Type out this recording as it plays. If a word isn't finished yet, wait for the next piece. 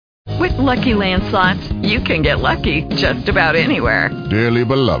With Lucky Land Slots, you can get lucky just about anywhere. Dearly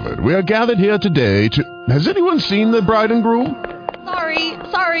beloved, we are gathered here today to... Has anyone seen the bride and groom?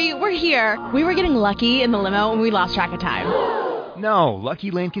 Sorry, we're here. We were getting lucky in the limo and we lost track of time. No,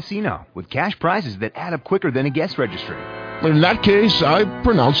 Lucky Land Casino, with cash prizes that add up quicker than a guest registry. In that case, I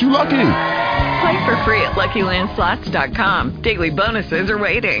pronounce you lucky. Play for free at LuckyLandSlots.com. Daily bonuses are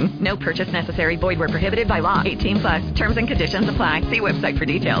waiting. No purchase necessary. Void where prohibited by law. 18+. Terms and conditions apply. See website for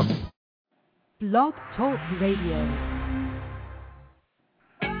details. Blog Talk Radio.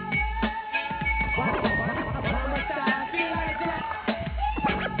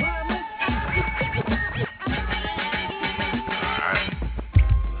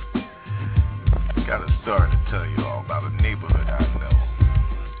 Got a story to tell you all about a neighborhood I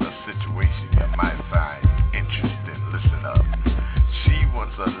know. A situation you might find interesting. Listen up. She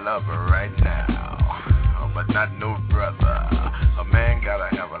wants a lover right now, but not no brother. A man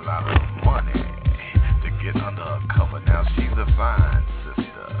gotta have a lot of money to get under her cover. Now she's a fine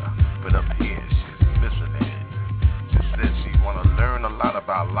sister, but up here she's missing it. She said she wanna learn a lot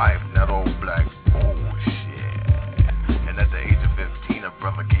about life, that old black bullshit. And at the age of 15, her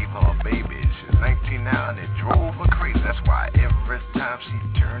brother gave her a baby. She's 19 now, and it drove her crazy. That's why every time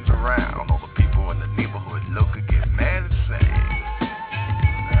she turns around, all the people in the neighborhood look and get mad and say,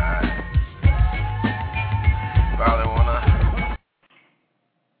 probably wanna.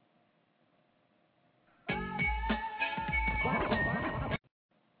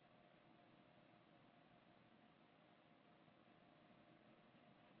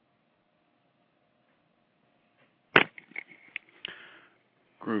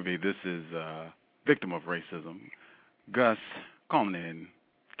 Groovy, this is victim of racism. Gus calling in,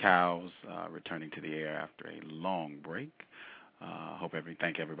 cows returning to the air after a long break.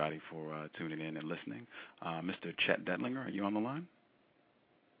 Thank everybody for tuning in and listening. Mr. Chet Dettlinger, are you on the line?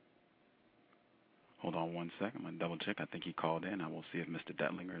 Hold on one second. I'm going to double check. I think he called in. I will see if Mr.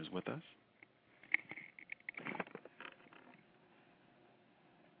 Dettlinger is with us.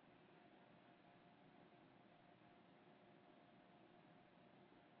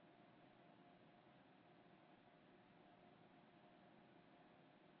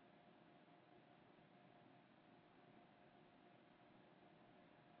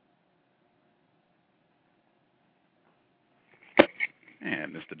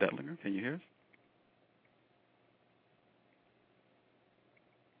 And Mr. Dettlinger, can you hear us?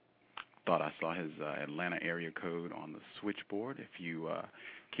 Thought I saw his Atlanta area code on the switchboard. If you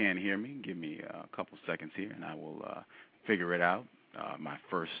can hear me, give me a couple seconds here, and I will figure it out. My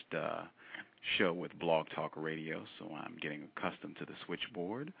first show with Blog Talk Radio, so I'm getting accustomed to the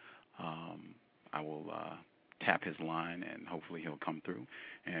switchboard. I will tap his line, and hopefully he'll come through,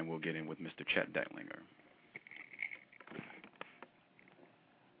 and we'll get in with Mr. Chet Dettlinger.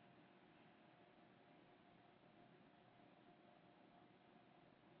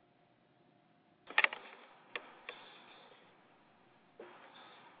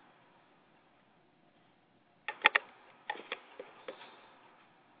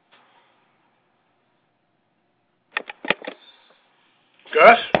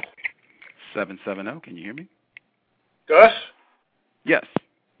 Gus? 770, can you hear me? Gus? Yes.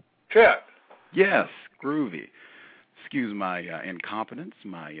 Chet? Yes, groovy. Excuse my incompetence,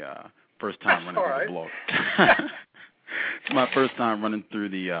 my first time running through the blog. It's my first time running through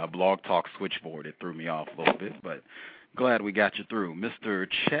the Blog Talk switchboard. It threw me off a little bit, but glad we got you through. Mr.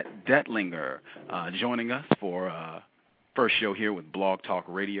 Chet Dettlinger joining us for first show here with Blog Talk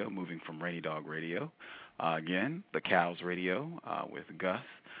Radio, moving from Rainy Dog Radio. Again, the Cows Radio with Gus.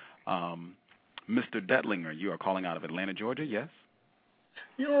 Mr. Dettlinger, you are calling out of Atlanta, Georgia, yes?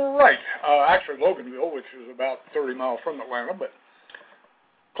 You're right. Actually, Loganville, which is about 30 miles from Atlanta, but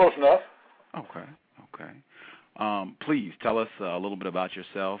close enough. Okay. Please tell us a little bit about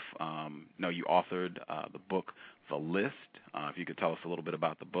yourself. Know you authored the book, The List. If you could tell us a little bit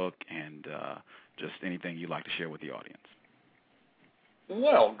about the book and just anything you'd like to share with the audience.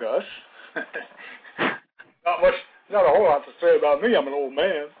 Well, Gus, not a whole lot to say about me. I'm an old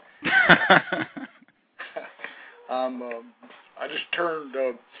man. I just turned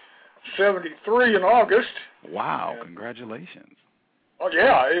 73 in August. Wow! Congratulations. Oh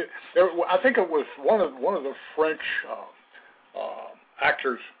yeah, I think it was one of the French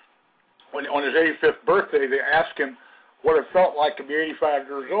actors. When on his 85th birthday, they asked him what it felt like to be 85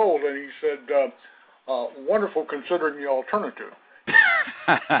 years old, and he said, "Wonderful considering the alternative."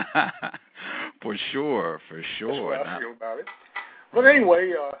 For sure. That's what I feel about it. But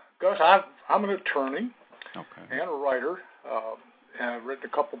anyway, Gus, I'm an attorney and a writer, and I've written a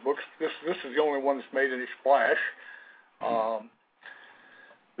couple books. This is the only one that's made any splash.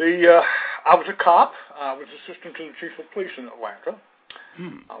 I was a cop. I was assistant to the chief of police in Atlanta.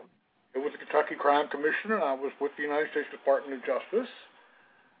 It was the Kentucky Crime Commission, and I was with the United States Department of Justice.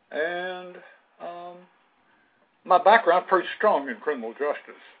 And my background pretty strong in criminal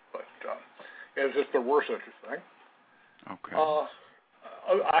justice, but as if there were such a thing. Okay.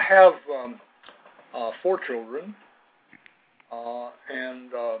 I have 4 children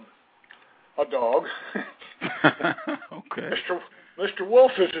and a dog. Okay. Mr.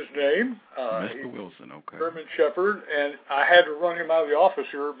 Wilson is his name. Mr. Wilson, okay. German Shepherd, and I had to run him out of the office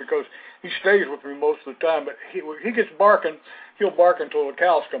here because he stays with me most of the time. But he gets barking, he'll bark until the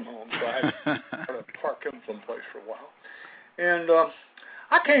cows come home. So I had to park him someplace for a while. And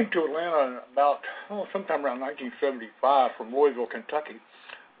I came to Atlanta about sometime around 1975 from Louisville, Kentucky,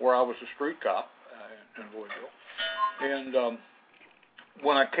 where I was a street cop in Louisville. And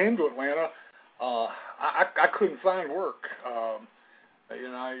when I came to Atlanta, I couldn't find work.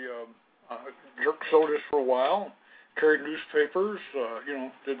 I jerked sodas for a while, carried newspapers,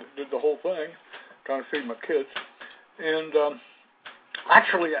 did the whole thing, trying to feed my kids. And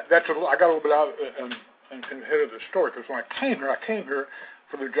actually, I got a little bit out and ahead of the story, because when I came here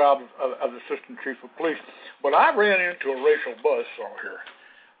for the job of assistant chief of police. But I ran into a racial buzzsaw here.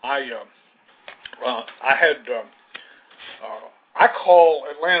 I call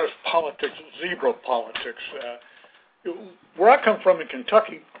Atlanta's politics zebra politics. Where I come from in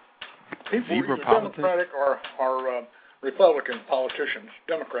Kentucky, people are either Democratic or Republican politicians,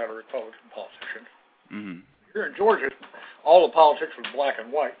 Democrat or Republican politicians. Mm-hmm. Here in Georgia, all the politics was black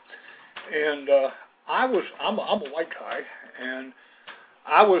and white, and I'm a white guy, and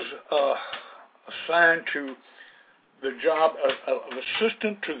I was assigned to the job of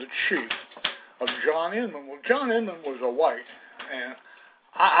assistant to the chief of John Inman. Well, John Inman was a white, and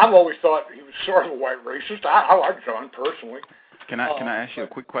I've always thought he was sort of a white racist. I like John personally. Can I ask you a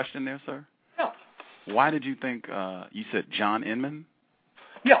quick question there, sir? Yeah. Why did you think you said John Inman?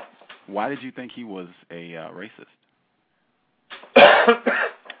 Yeah. Why did you think he was a racist?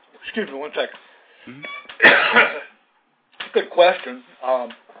 Excuse me one second. Mm-hmm. Good question.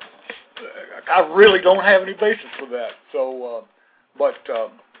 I really don't have any basis for that. So, but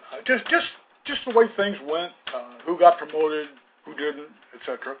just the way things went, who got promoted, who didn't,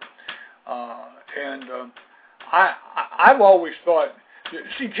 etc. I've always thought.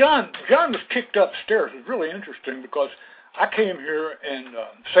 See, John was kicked upstairs. It was really interesting because I came here and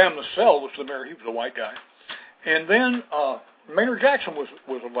Sam Lassell was the mayor. He was a white guy, and then Maynard Jackson was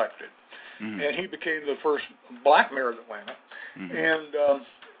elected. Mm-hmm. And he became the first black mayor of Atlanta. Mm-hmm. And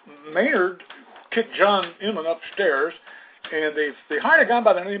Maynard kicked John Inman upstairs, and they hired a guy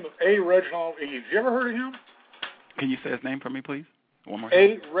by the name of A. Reginald Eves. You ever heard of him? Can you say his name for me, please? One more time.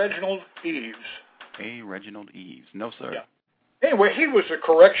 A. Reginald Eves. A. Reginald Eves. No, sir. Yeah. Anyway, he was a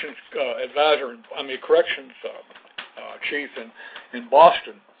corrections corrections chief in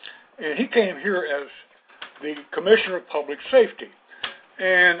Boston. And he came here as the Commissioner of Public Safety.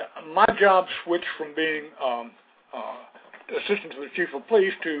 And my job switched from being assistant to the chief of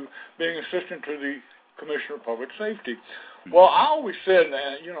police to being assistant to the Commissioner of Public Safety. Well, I always said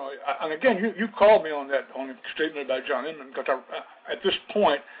that, and again, you called me on the statement about John Inman, because at this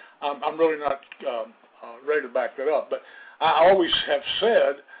point, I'm really not ready to back that up. But I always have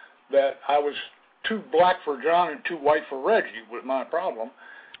said that I was too black for John and too white for Reggie was my problem.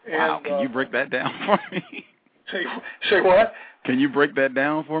 Wow, and, can you break that down for me? Say what? Can you break that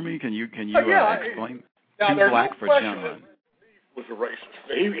down for me? Can you explain? Now, too black for John. Was a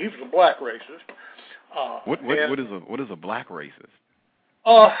racist. He was a black racist. What is a black racist?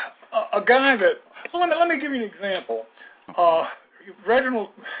 A guy that. Well, let me give you an example. Okay. Reginald.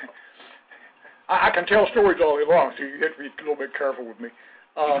 I can tell stories all day long, so you have to be a little bit careful with me.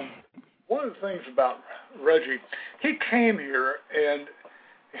 One of the things about Reggie, he came here and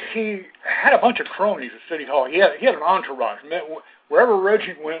he had a bunch of cronies at City Hall. He had an entourage. Wherever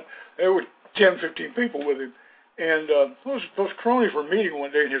Reggie went, there were 10, 15 people with him. And those cronies were meeting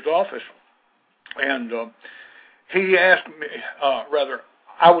one day in his office. And he asked me,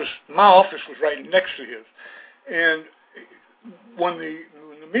 my office was right next to his. And when the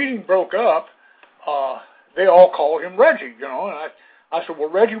meeting broke up, they all called him Reggie, And I said, well,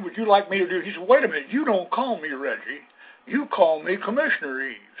 Reggie, would you like me to do? He said, wait a minute, you don't call me Reggie. You call me Commissioner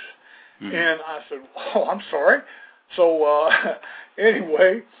Eves. Mm-hmm. And I said, oh, I'm sorry. So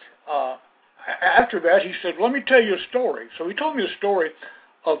anyway, after that, he said, let me tell you a story. So he told me a story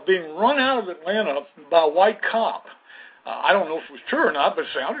of being run out of Atlanta by a white cop. I don't know if it was true or not, but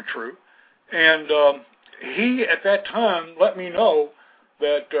it sounded true. And he, at that time, let me know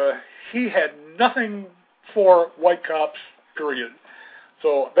that he had nothing for white cops, period.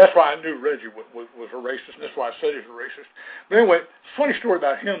 So that's why I knew Reggie was a racist, and that's why I said he's a racist. But anyway, funny story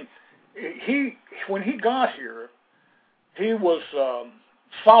about him. When he got here, he was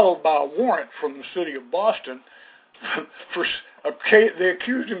followed by a warrant from the city of Boston for they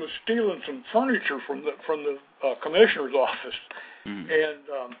accused him of stealing some furniture from the commissioner's office, and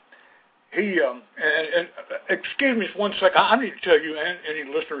excuse me 1 second. I need to tell you and any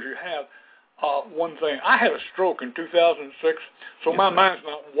listeners you have one thing. I had a stroke in 2006, so my mind's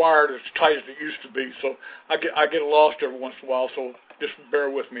not wired as tight as it used to be. So I get lost every once in a while. So just bear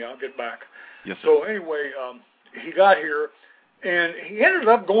with me. I'll get back. Yes, sir. So anyway, he got here, and he ended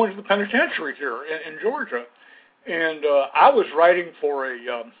up going to the penitentiary here in Georgia. And I was writing for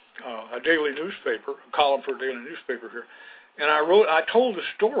a daily newspaper, a column for a daily newspaper here. And I told the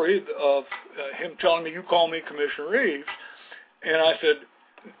story of him telling me, "You call me Commissioner Reeves." And I said,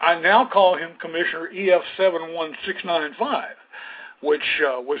 I now call him Commissioner EF71695, which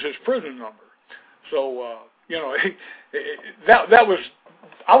was his prison number. So, that was,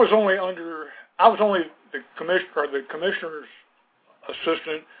 I was only the commissioner's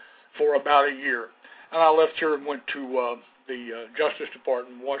assistant for about a year. And I left here and went to the Justice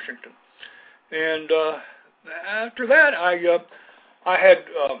Department in Washington. And after that,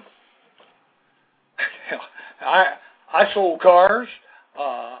 I sold cars.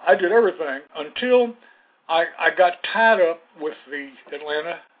 I did everything until I got tied up with the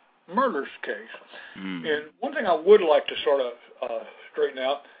Atlanta murders case. And one thing I would like to sort of straighten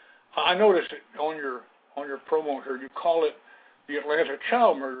out, I noticed on your promo here, you call it the Atlanta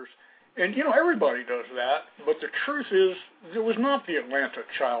child murders. And, everybody does that, but the truth is it was not the Atlanta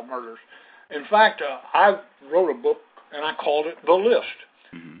child murders. In fact, I wrote a book, and I called it The List.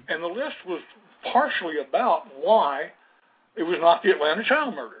 And the list was partially about why it was not the Atlanta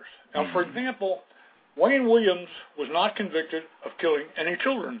child murders. Now, for example, Wayne Williams was not convicted of killing any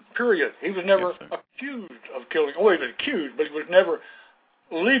children, period. He was never accused of killing. Well, he was accused, but he was never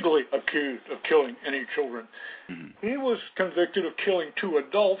legally accused of killing any children. He was convicted of killing 2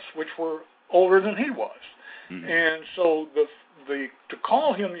 adults, which were older than he was. And so to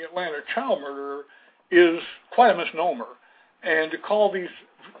call him the Atlanta child murderer is quite a misnomer. And to call these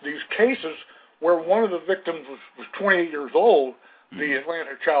cases where one of the victims was 28 years old, the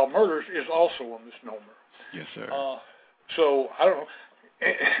Atlanta child murders, is also a misnomer. Yes, sir. So, I don't know.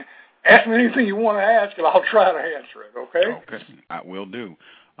 Ask me anything you want to ask, and I'll try to answer it, okay? Okay, I will do.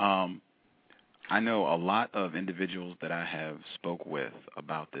 I know a lot of individuals that I have spoke with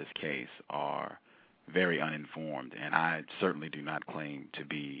about this case are very uninformed, and I certainly do not claim to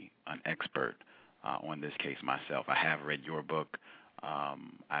be an expert on this case myself. I have read your book.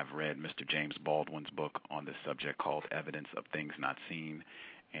 I've read Mr. James Baldwin's book on this subject called Evidence of Things Not Seen,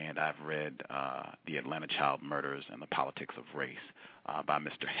 and I've read The Atlanta Child Murders and the Politics of Race by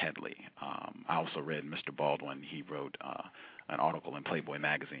Mr. Headley. I also read Mr. Baldwin. He wrote an article in Playboy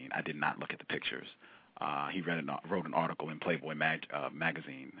magazine. I did not look at the pictures. He wrote an article in Playboy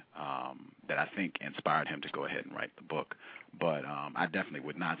magazine that I think inspired him to go ahead and write the book. But I definitely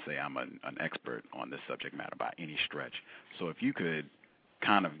would not say I'm an expert on this subject matter by any stretch. So if you could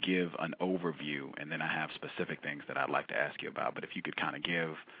kind of give an overview, and then I have specific things that I'd like to ask you about, but if you could kind of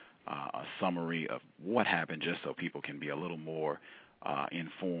give a summary of what happened just so people can be a little more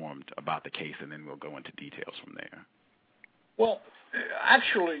informed about the case, and then we'll go into details from there. Well,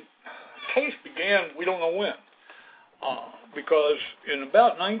 actually, the case began, we don't know when, because in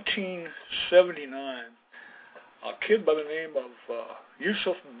about 1979, a kid by the name of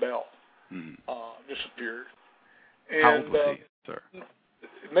Yusuf Bell disappeared. And, how old was he, sir?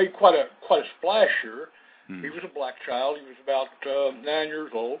 It made quite a splash here. He was a black child. He was about 9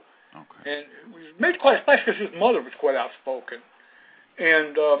 years old. Okay. And he made quite a splash because his mother was quite outspoken.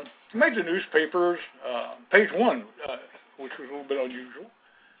 And he made the newspapers, page 1, which was a little bit unusual.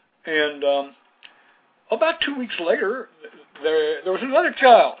 And about 2 weeks later, there was another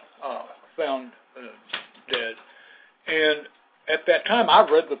child found dead. And at that time, I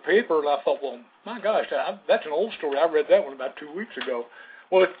read the paper, and I thought, well, my gosh, that's an old story. I read that one about 2 weeks ago.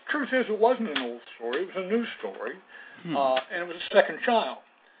 Well, the truth is it wasn't an old story. It was a new story, and it was a second child.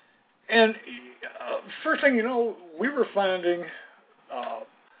 And first thing you know, we were finding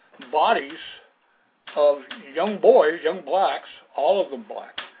bodies of young boys, young blacks, all of them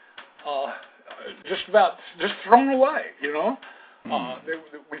black, just thrown away, you know.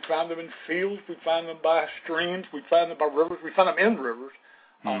 We found them in fields, we found them by streams, we found them by rivers, we found them in rivers,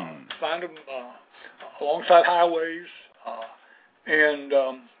 found them alongside highways, and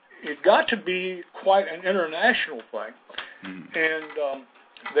it got to be quite an international thing, and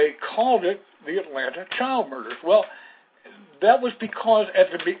they called it the Atlanta child murders. Well, that was because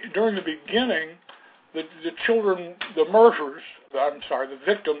during the beginning, the children, the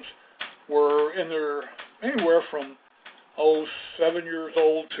victims were in their anywhere from 7 years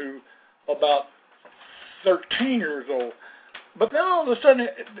old to about 13 years old. But then all of a sudden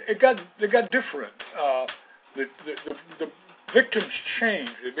it got different. The victims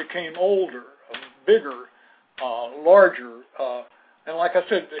changed. They became older, bigger, larger, and like I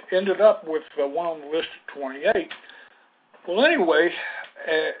said, it ended up with one on the list at 28. Well, anyway,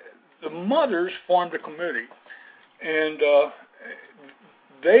 the mothers formed a committee, and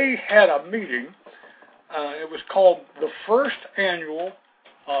they had a meeting. It was called the First Annual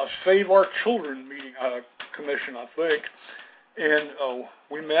Save Our Children meeting commission, I think. And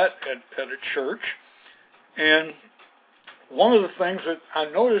we met at a church. And one of the things that I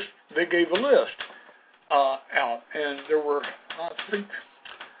noticed, they gave a list out. And there were, I'm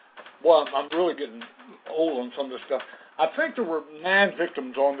really getting old on some of this stuff. I think there were 9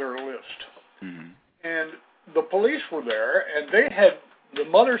 victims on their list. Mm-hmm. And the police were there, and the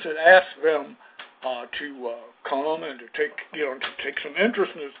mothers had asked them to come and to take some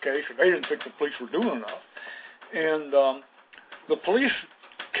interest in this case. They didn't think the police were doing enough. And the police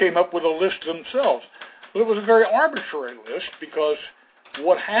came up with a list themselves. But it was a very arbitrary list because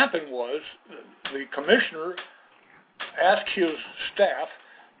what happened was the commissioner asked his staff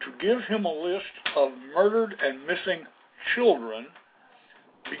to give him a list of murdered and missing children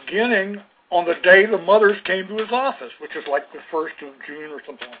beginning on the day the mothers came to his office, which is like the 1st of June or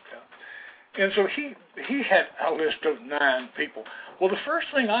something like that. And so he had a list of 9 people. Well, the first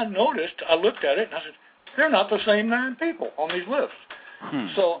thing I noticed, I looked at it and I said, they're not the same 9 people on these lists.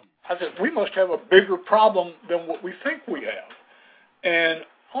 So I said, we must have a bigger problem than what we think we have. And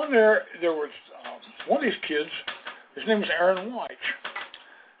on there was one of these kids, his name was Aaron White.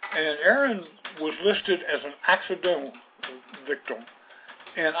 And Aaron was listed as an accidental victim.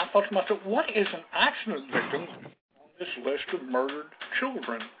 And I thought to myself, what is an accident victim on this list of murdered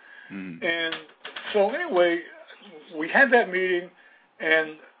children? And so anyway, we had that meeting,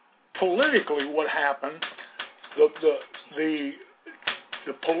 and politically what happened, the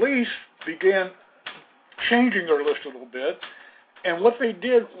police began changing their list a little bit, and what they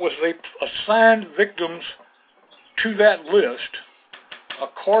did was they assigned victims to that list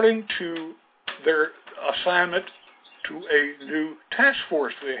according to their assignment to a new task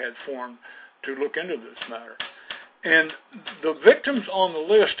force they had formed to look into this matter. And the victims on the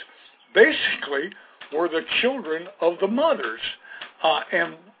list basically were the children of the mothers.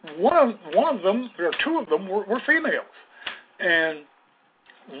 And one of them, or 2 of them, were females. And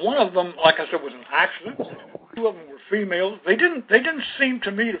one of them, like I said, was an accident. 2 of them were females. They didn't seem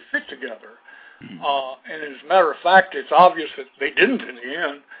to me to fit together. And as a matter of fact, it's obvious that they didn't in the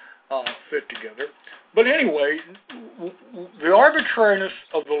end fit together. But anyway, the arbitrariness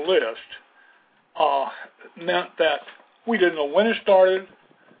of the list meant that we didn't know when it started,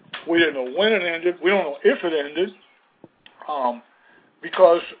 we didn't know when it ended, we don't know if it ended,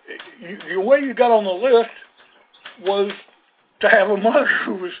 because the way you got on the list was to have a mother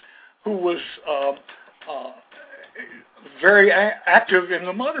who was very active in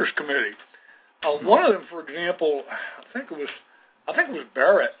the mothers committee. One of them, for example, I think it was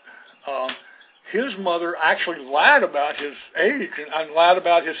Barrett. His mother actually lied about his age and lied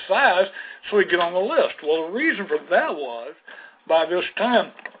about his size so he'd get on the list. Well, the reason for that was, by this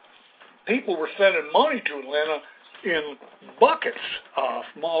time, people were sending money to Atlanta in buckets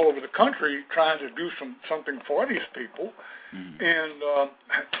from all over the country trying to do something for these people. And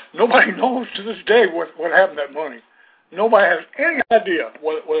nobody knows to this day what happened to that money. Nobody has any idea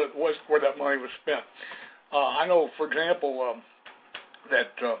what it was, where that money was spent. I know, for example,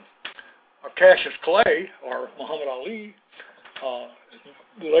 that Cassius Clay, or Muhammad Ali,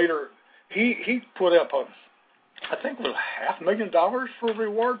 later, he put up I think it was $500,000 for a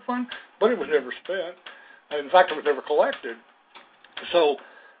reward fund, but it was never spent. In fact, it was never collected. So,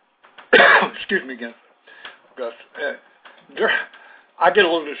 excuse me again, Gus. I get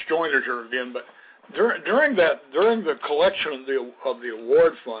a little disjointed here again, but during the collection of the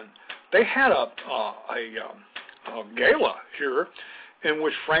award fund, they had a gala here in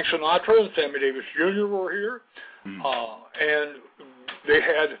which Frank Sinatra and Sammy Davis Jr. were here, and they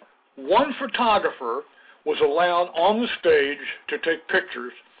had one photographer was allowed on the stage to take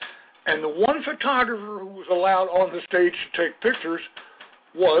pictures, and the one photographer who was allowed on the stage to take pictures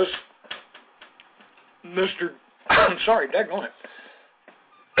was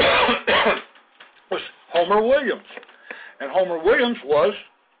was Homer Williams, and Homer Williams was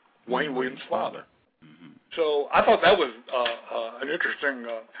Wayne Williams' father. So I thought that was an interesting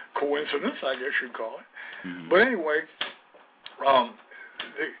coincidence, I guess you'd call it. But anyway,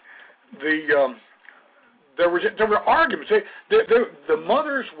 There were arguments. The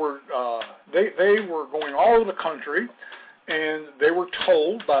mothers were they were going all over the country, and they were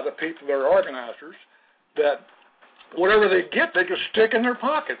told by the people, their organizers, that whatever they get, they just stick in their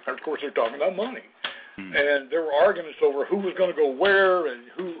pocket. And of course, they're talking about money. And there were arguments over who was going to go where and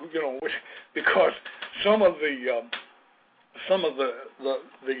who, because some of the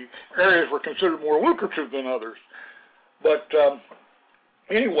areas were considered more lucrative than others. But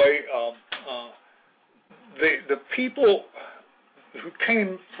anyway, the people who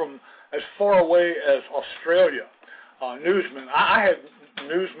came from as far away as Australia, newsmen. I had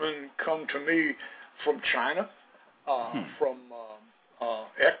newsmen come to me from China, from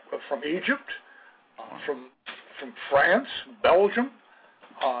Egypt. From France, Belgium,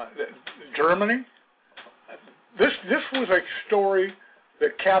 Germany. This was a story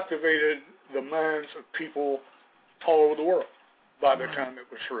that captivated the minds of people all over the world by the time it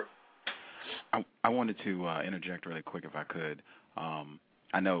was through. I wanted to interject really quick if I could.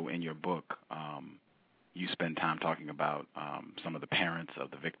 I know in your book you spend time talking about some of the parents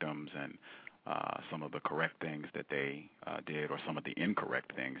of the victims and some of the correct things that they did, or some of the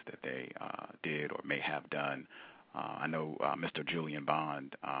incorrect things that they did or may have done. I know Mr. Julian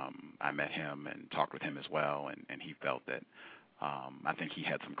Bond, I met him and talked with him as well, and he felt that I think he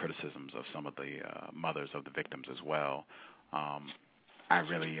had some criticisms of some of the mothers of the victims as well. I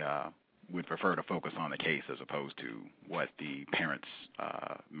really would prefer to focus on the case as opposed to what the parents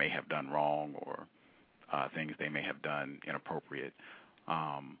may have done wrong or things they may have done inappropriate.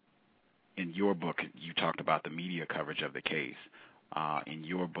 In your book, you talked about the media coverage of the case. In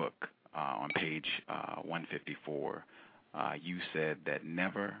your book, on page 154, you said that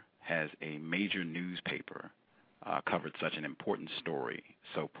never has a major newspaper covered such an important story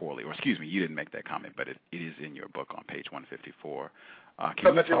so poorly. Or excuse me, you didn't make that comment, but it is in your book on page 154.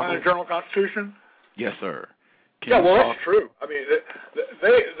 Can you talk the Journal-Constitution? Yes, sir. That's true. I mean,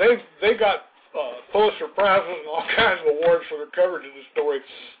 they got Pulitzer Prizes and all kinds of awards for their coverage of the story.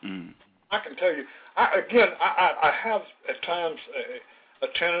 I can tell you, I have at times a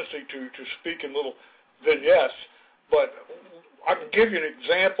tendency to speak in little vignettes, but I can give you an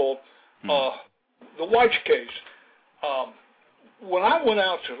example. The Weich case. When I went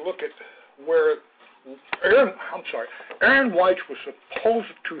out to look at where Aaron Weich was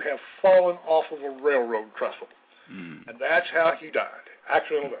supposed to have fallen off of a railroad trestle, and that's how he died,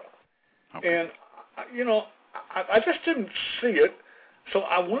 accidental death. Okay. And I just didn't see it. So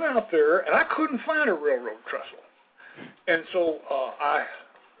I went out there, and I couldn't find a railroad trestle. And so I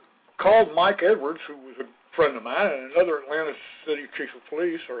called Mike Edwards, who was a friend of mine, and another Atlanta City Chief of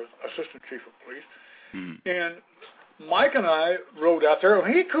Police, or Assistant Chief of Police. And Mike and I rode out there,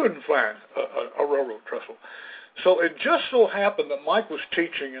 and he couldn't find a railroad trestle. So it just so happened that Mike was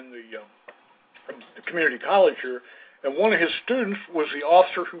teaching in the community college here, and one of his students was the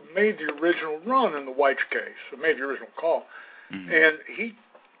officer who made the original run in the Weich case, who made the original call. And he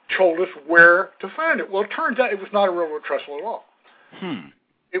told us where to find it. Well, it turns out it was not a railroad trestle at all.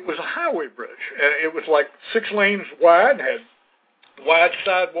 It was a highway bridge, and it was like 6 lanes wide, had wide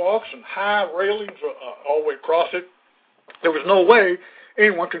sidewalks and high railings all the way across it. There was no way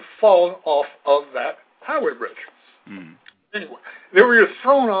anyone could fall off of that highway bridge. Anyway, they were either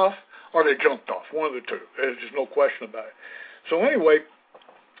thrown off or they jumped off, one of the two. There's just no question about it. So anyway,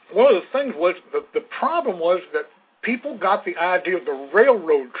 one of the things was, the problem was that people got the idea of the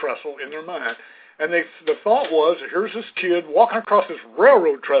railroad trestle in their mind. And the thought was, here's this kid walking across this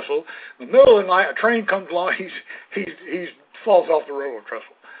railroad trestle. In the middle of the night, a train comes along, he falls off the railroad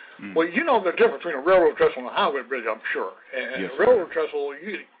trestle. Well, you know the difference between a railroad trestle and a highway bridge, I'm sure. And yes, a railroad trestle,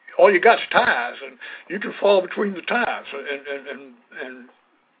 all you got is ties, and you can fall between the ties and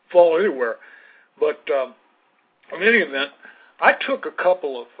fall anywhere. But in any event, I took a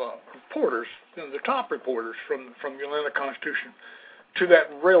couple of reporters, the top reporters from the Atlanta Constitution, to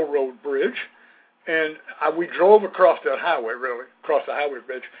that railroad bridge, and we drove across that highway, across the highway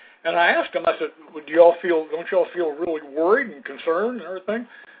bridge. And I asked them, I said, don't y'all feel really worried and concerned and everything?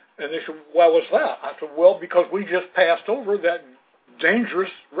 And they said, why was that? I said, well, because we just passed over that dangerous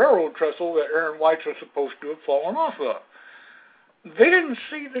railroad trestle that Aaron Weich was supposed to have fallen off of. They didn't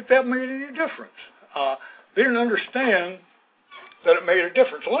see that made any difference. They didn't understand that it made a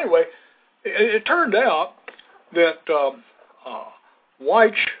difference. So anyway, it turned out that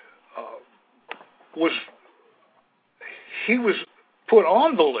Weich was put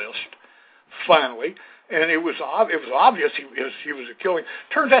on the list finally, and it was obvious he was a killing.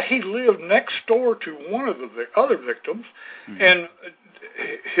 Turns out he lived next door to one of the other victims, and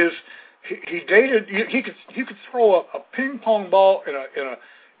he dated. He could throw a ping pong ball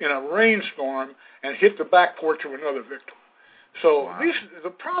in a rainstorm and hit the back porch of another victim. So the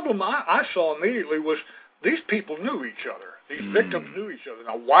problem I saw immediately was these people knew each other. These victims knew each other.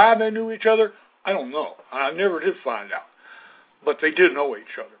 Now, why they knew each other, I don't know. I never did find out. But they did know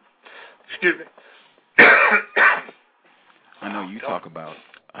each other. Excuse me. I know you talk about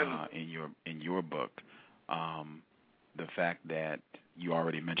in your book the fact that you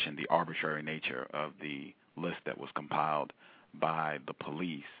already mentioned the arbitrary nature of the list that was compiled by the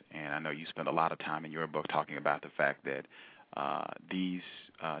police, and I know you spent a lot of time in your book talking about the fact that these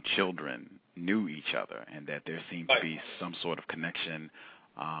children knew each other and that there seemed to be some sort of connection.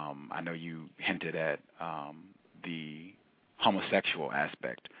 I know you hinted at the homosexual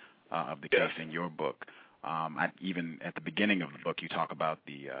aspect of the case in your book. Even at the beginning of the book, you talk about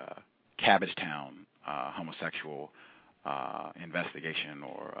the Cabbagetown homosexual investigation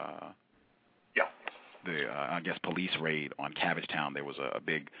or the, I guess, police raid on Cabbagetown. There was a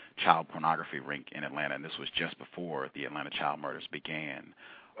big child pornography ring in Atlanta, and this was just before the Atlanta child murders began.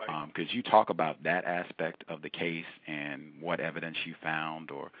 Could you talk about that aspect of the case and what evidence you found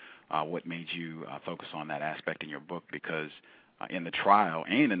or what made you focus on that aspect in your book? Because in the trial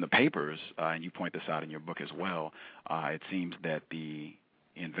and in the papers, and you point this out in your book as well, it seems that the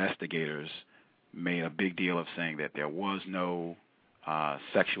investigators made a big deal of saying that there was no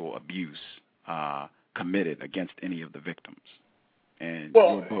sexual abuse committed against any of the victims. And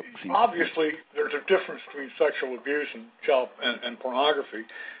your book seems obviously there's a difference between sexual abuse and pornography,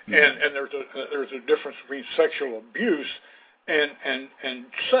 and there's a difference between sexual abuse and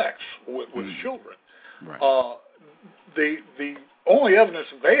sex with children. Right. The only evidence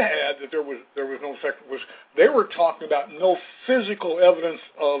they had that there was no sex was they were talking about no physical evidence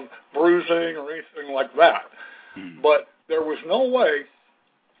of bruising or anything like that. But there was no way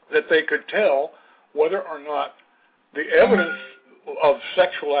that they could tell whether or not the evidence of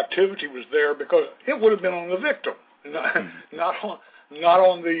sexual activity was there, because it would have been on the victim, not on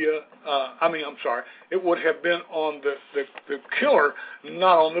the. I'm sorry, it would have been on the killer,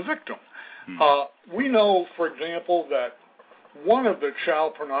 not on the victim. We know, for example, that one of the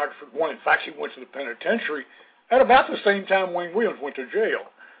child pornographers, in fact, he went to the penitentiary at about the same time Wayne Williams went to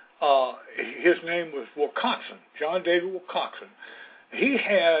jail. His name was Wilcoxon, John David Wilcoxon. He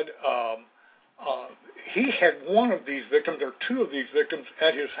had one of these victims, or two of these victims,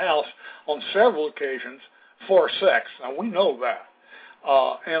 at his house on several occasions for sex. Now, we know that.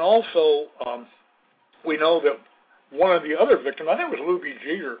 And also, we know that one of the other victims, I think it was Lou B.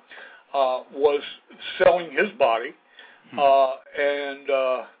 Jeter, was selling his body, and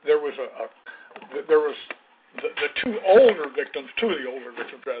there was the two of the older victims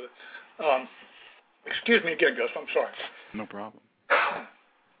rather. Excuse me again, Gus. I'm sorry. No problem.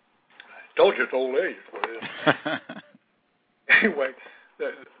 Told you it's old age. What it is. Anyway,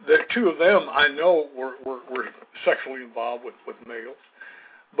 the two of them I know were sexually involved with males,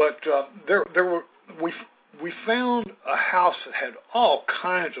 but we found a house that had all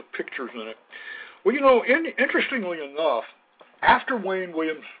kinds of pictures in it. Well, interestingly enough, after Wayne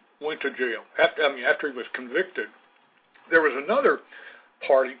Williams went to jail, after he was convicted, there was another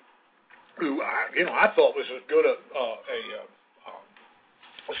party who I thought was as good a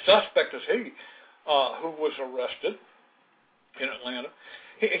suspect as he, who was arrested in Atlanta.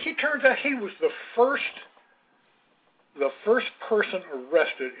 He turns out he was the first person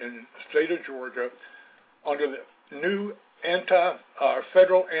arrested in the state of Georgia under the new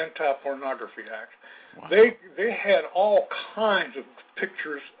federal anti-pornography act. Wow. They had all kinds of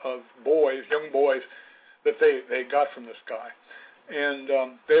pictures of young boys, that they got from this guy, and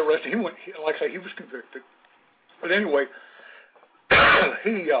they arrested him. Like I say, he was convicted. But anyway,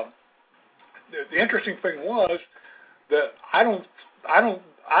 the interesting thing was that I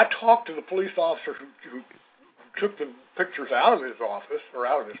talked to the police officer who took the pictures out of his office or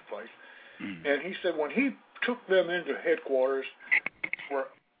out of his place, and he said when he took them into headquarters, were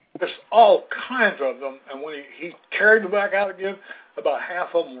just all kinds of them, and when he carried them back out again, about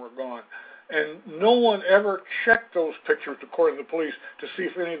half of them were gone. And no one ever checked those pictures, according to the police, to see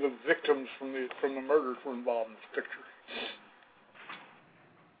if any of the victims from the murders were involved in those pictures.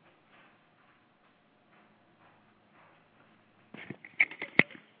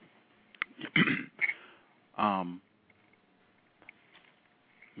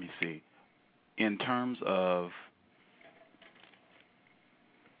 Let me see. In terms of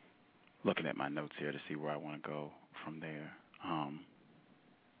looking at my notes here to see where I want to go from there.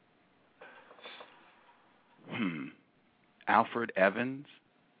 Alfred Evans.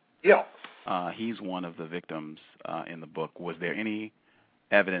 Yeah. He's one of the victims in the book. Was there any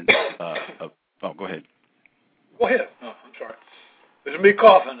evidence oh, go ahead. Go ahead. No, I'm sorry. This is me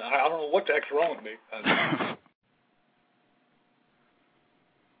coughing. I don't know what the heck's wrong with me.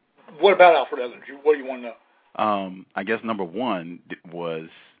 What about Alfred Evans? What do you want to know? I guess number one, was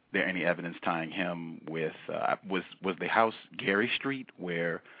there any evidence tying him with was the house Gary Street,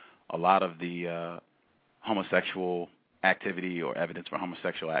 where a lot of the homosexual activity or evidence for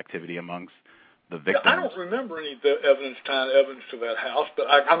homosexual activity amongst the victims? I don't remember any evidence tying Evans to that house, but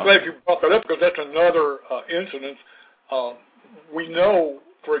I'm glad you brought that up because that's another incident. We know,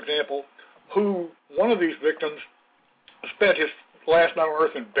 for example, who one of these victims spent his last night on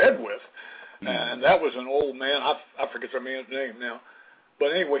earth in bed with, and that was an old man. I forget the man's name now.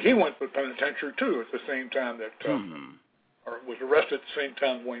 But anyway, he went to the penitentiary, too, at the same time that, or was arrested at the same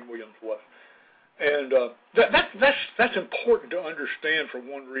time Wayne Williams was. And that's important to understand for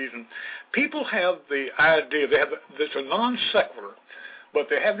one reason. People have the idea, it's a non sequitur, but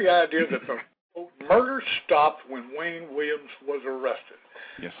they have the idea that the murder stopped when Wayne Williams was arrested.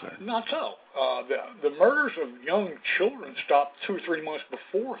 Yes, sir. Not so. The murders of young children stopped 2 or 3 months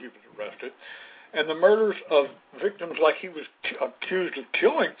before he was arrested, and the murders of victims like he was accused of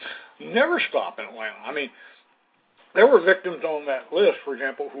killing never stopped in Atlanta. I mean, there were victims on that list, for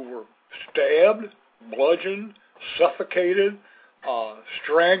example, who were stabbed, bludgeoned, suffocated,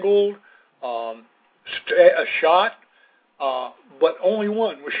 strangled, shot, but only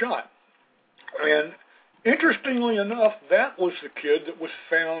one was shot. And interestingly enough, that was the kid that was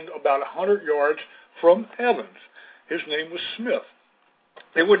found about 100 yards from Evans. His name was Smith.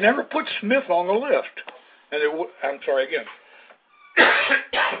 They would never put Smith on the list. And I'm sorry again.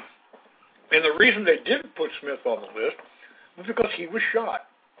 And the reason they didn't put Smith on the list was because he was shot.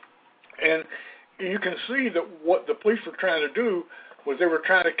 And you can see that what the police were trying to do was they were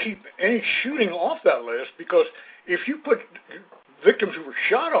trying to keep any shooting off that list, because if you put victims who were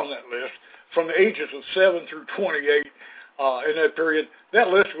shot on that list from the ages of 7 through 28 in that period, that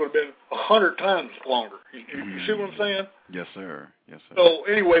list would have been 100 times longer. You see what I'm saying? Yes, sir. Yes, sir. So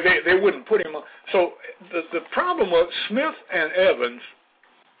anyway, they wouldn't put him on. So the problem was Smith and Evans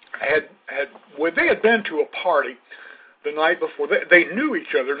they had been to a party the night before. They knew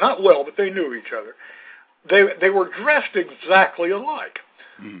each other, not well, but they knew each other. They were dressed exactly alike.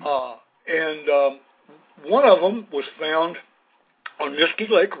 And one of them was found on Misty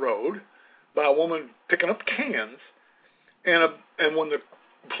Lake Road by a woman picking up cans. And when the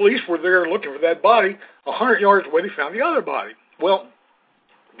police were there looking for that body, 100 yards away, they found the other body. Well,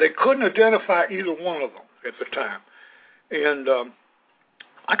 they couldn't identify either one of them at the time. And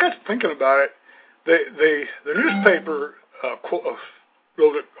I got to thinking about it. The newspaper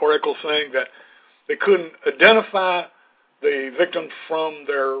wrote an article saying that they couldn't identify the victims from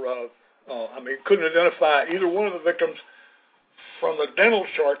their, couldn't identify either one of the victims from the dental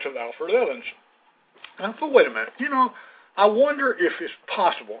charts of Alfred Evans. And I thought, wait a minute, I wonder if it's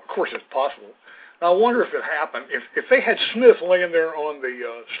possible. Of course it's possible. I wonder if it happened, if they had Smith laying there on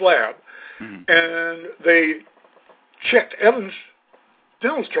the slab, and they checked Evans'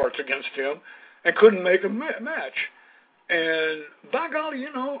 dental charts against him and couldn't make a match. And by golly,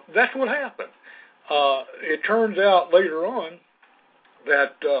 that's what happened. It turns out later on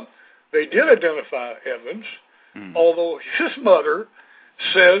that they did identify Evans, although his mother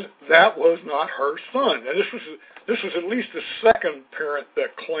says that was not her son. And this was at least the second parent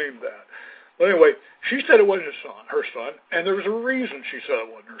that claimed that. But anyway, she said it wasn't her son, and there was a reason she said it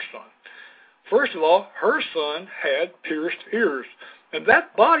wasn't her son. First of all, her son had pierced ears, and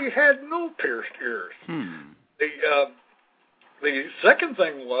that body had no pierced ears. The second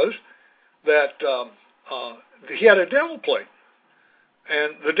thing was that he had a dental plate,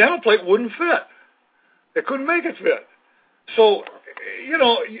 and the dental plate wouldn't fit. They couldn't make it fit. So,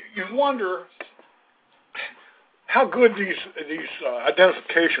 you wonder how good these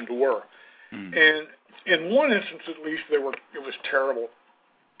identifications were. And in one instance, at least, it was terrible.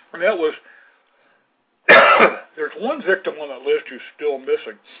 And that was, there's one victim on that list who's still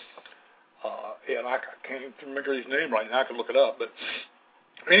missing. And I can't even remember his name right now. I can look it up. But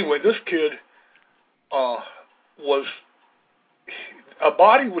anyway, this kid a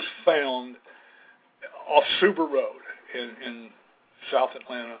body was found off Suber Road in South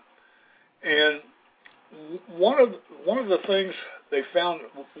Atlanta. And one of the things they found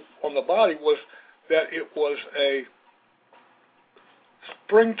on the body was that it was a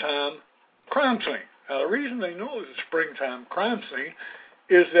springtime crime scene. Now, the reason they know it was a springtime crime scene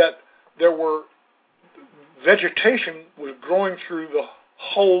is that there were vegetation was growing through the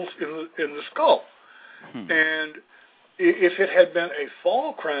holes in the skull. And if it had been a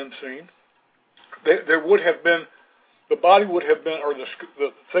fall crime scene, there would have been the body would have been, or the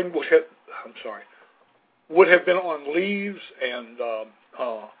thing would have been on leaves and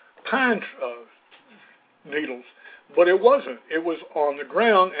pine needles, but it wasn't. It was on the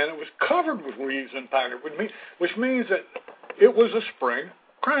ground, and it was covered with leaves and pine, which means that it was a spring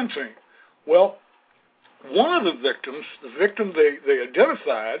crime scene. Well, one of the victim they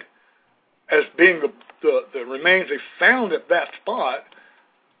identified as being the remains they found at that spot,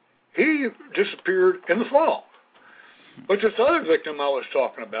 he disappeared in the fall. But this other victim I was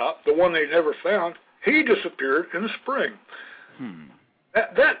talking about, the one they never found, he disappeared in the spring.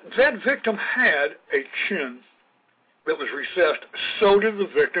 That victim had a chin that was recessed. So did the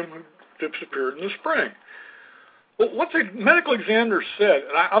victim who disappeared in the spring. But what the medical examiner said,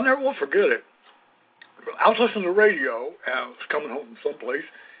 and I'll never will forget it, I was listening to the radio, and I was coming home from someplace,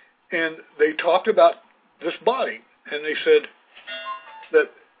 and they talked about this body, and they said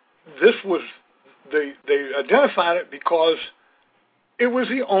that this was, they identified it because it was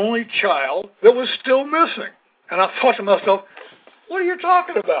the only child that was still missing. And I thought to myself, what are you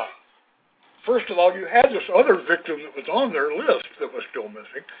talking about? First of all, you had this other victim that was on their list that was still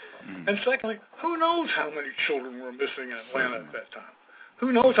missing. And secondly, who knows how many children were missing in Atlanta at that time?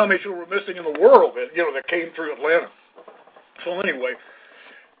 Who knows how many children were missing in the world that came through Atlanta? So anyway,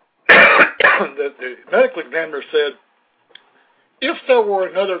 the medical examiner said, if there were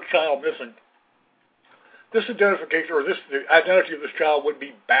another child missing, this identification, or the identity of this child would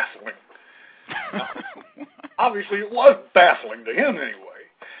be baffling. Obviously, it was baffling to him anyway.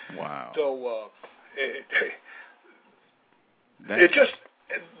 Wow. So it just,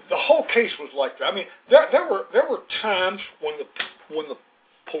 the whole case was like that. I mean, there were times when the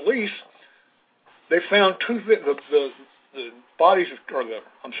police, they found the bodies of, the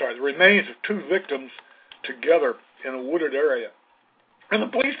remains of two victims together in a wooded area. And the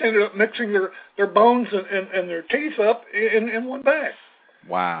police ended up mixing their bones and their teeth up in one bag.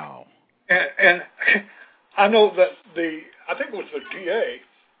 Wow. And I know that I think it was the DA,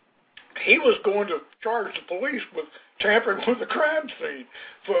 he was going to charge the police with tampering with the crime scene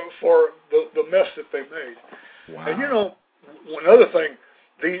for the mess that they made. Wow. And another thing,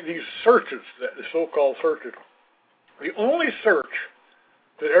 these searches, the so-called searches, the only search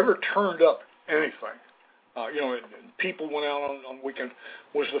that ever turned up anything, and people went out on weekends,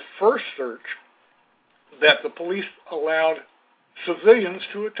 was the first search that the police allowed civilians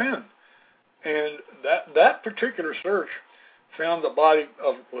to attend. And that particular search found the body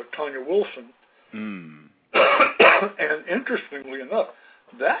of Tanya Wilson. And interestingly enough,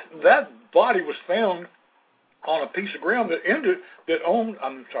 that body was found on a piece of ground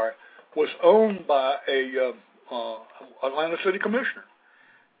was owned by a Atlanta City Commissioner.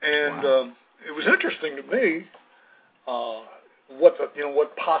 And it was interesting to me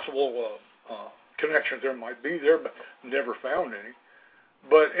what possible connections there might be there, but never found any.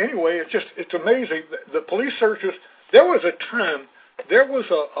 But anyway, it's amazing. The police searches, there was a time, there was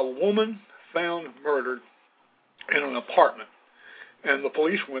a woman found murdered in an apartment, and the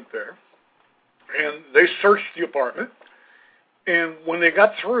police went there, and they searched the apartment, and when they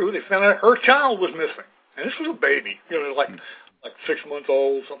got through, they found out her child was missing. And this was a baby, like 6 months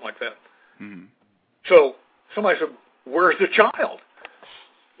old, something like that. Mm-hmm. So somebody said, where's the child?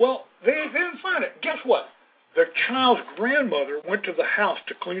 Well, they didn't find it. Guess what? The child's grandmother went to the house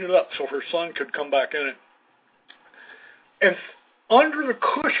to clean it up so her son could come back in it. And under the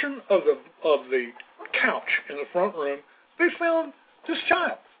cushion of the couch in the front room, they found this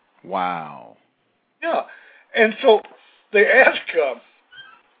child. Wow. Yeah. And so they asked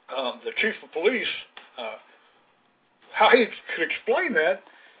the chief of police how he could explain that,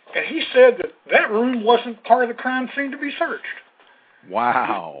 and he said that room wasn't part of the crime scene to be searched.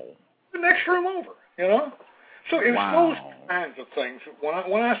 Wow. The next room over, So it was those kinds of things. When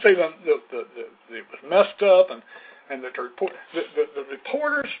I say that it was messed up, and the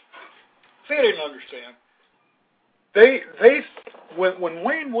reporters, they didn't understand. When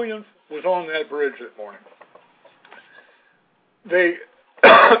Wayne Williams was on that bridge that morning, they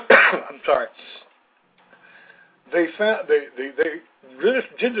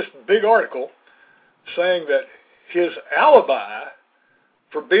did this big article saying that his alibi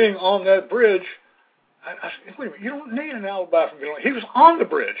for being on that bridge, I said, wait a minute, you don't need an alibi for being on. He was on the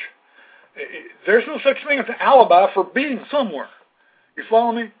bridge. There's no such thing as an alibi for being somewhere. You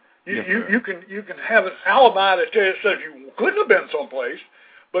follow me? You can have an alibi that says you couldn't have been someplace,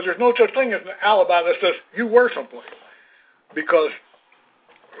 but there's no such thing as an alibi that says you were someplace, because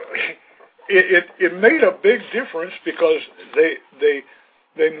it made a big difference, because they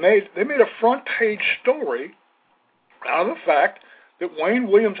made a front page story out of the fact that Wayne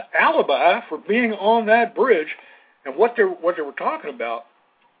Williams' alibi for being on that bridge And what they were talking about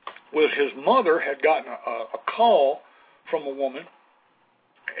was his mother had gotten a call from a woman,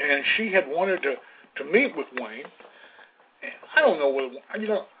 and she had wanted to meet with Wayne. And I don't know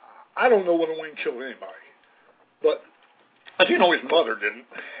whether Wayne killed anybody, but his mother didn't.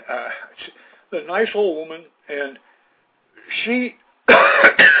 The nice old woman, and she,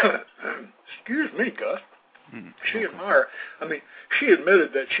 excuse me, Gus. She admired. She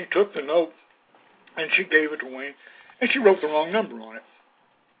admitted that she took the note and she gave it to Wayne, and she wrote the wrong number on it.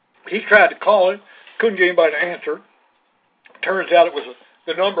 He tried to call it, couldn't get anybody to answer. Turns out it was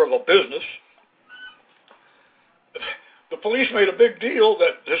the number of a business. The police made a big deal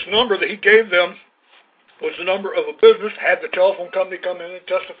that this number that he gave them was the number of a business, had the telephone company come in and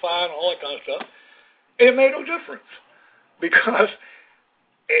testify and all that kind of stuff. And it made no difference because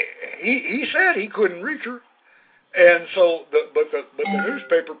he said he couldn't reach her. And so, but the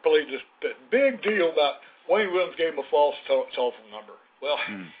newspaper played this big deal about Wayne Williams gave him a false telephone number. Well,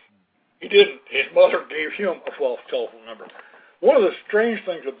 he didn't. His mother gave him a false telephone number. One of the strange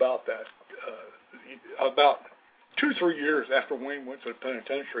things about that, about 2-3 years after Wayne went to the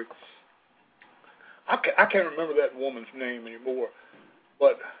penitentiary, I can't remember that woman's name anymore,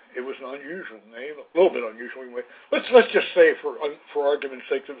 but it was an unusual name, a little bit unusual anyway. Let's just say, for argument's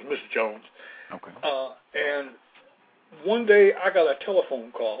sake, it was Miss Jones. Okay. And one day I got a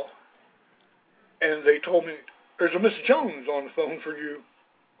telephone call, and they told me, there's a Miss Jones on the phone for you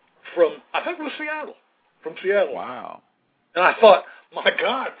from, I think it was Seattle, from Seattle. Wow. And I thought, my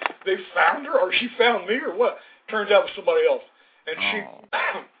God, they found her, or she found me, or what? Turns out it was somebody else. And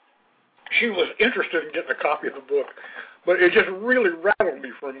she was interested in getting a copy of the book, but it just really rattled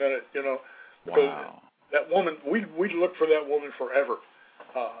me for a minute, because that woman, we'd looked for that woman forever,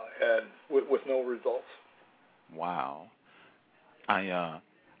 and with no results. Wow.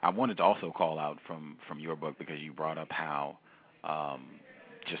 I wanted to also call out from your book because you brought up how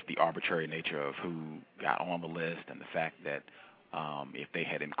just the arbitrary nature of who got on the list and the fact that if they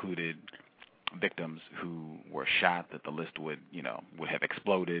had included victims who were shot, that the list would have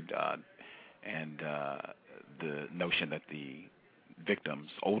exploded, and the notion that the victims,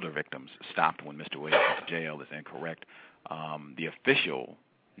 older victims, stopped when Mr. Williams went to jail is incorrect. The official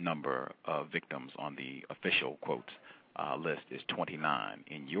number of victims on the official quotes list is 29.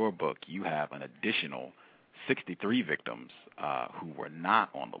 In your book, you have an additional 63 victims who were not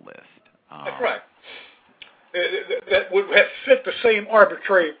on the list. That's right. That would have fit the same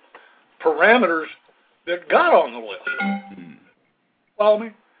arbitrary parameters that got on the list. Mm-hmm. Follow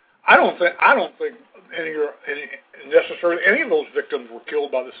me? I don't think necessarily any of those victims were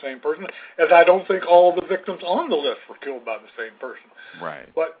killed by the same person, as I don't think all the victims on the list were killed by the same person. Right.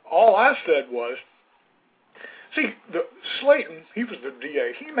 But all I said was, Slayton, he was the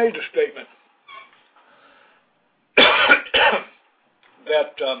DA, he made a statement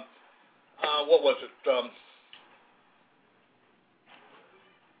that, what was it,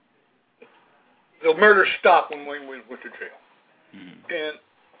 the murder stopped when Wayne went to jail. Mm-hmm. And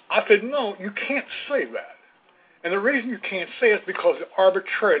I said, no, you can't say that. And the reason you can't say it is because of the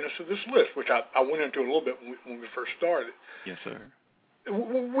arbitrariness of this list, which I went into a little bit when we first started. Yes, sir.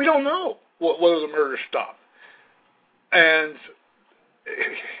 We don't know whether the murder stopped. And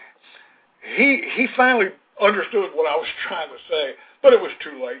he finally understood what I was trying to say, but it was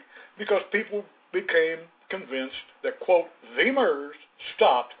too late because people became convinced that, quote, the murders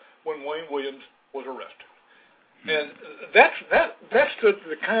stopped when Wayne Williams was arrested. And that's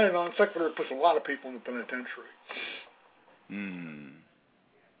the kind of non sequitur that puts a lot of people in the penitentiary.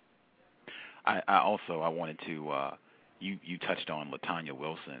 I wanted to you touched on LaTanya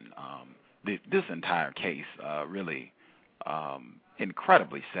Wilson. This entire case really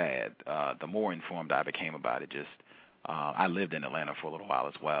incredibly sad. The more informed I became about it, I lived in Atlanta for a little while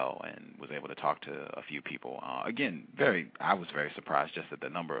as well, and was able to talk to a few people. I was very surprised just at the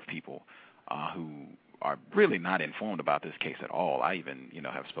number of people who are really not informed about this case at all. I even,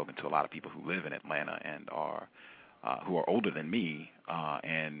 have spoken to a lot of people who live in Atlanta and who are older than me,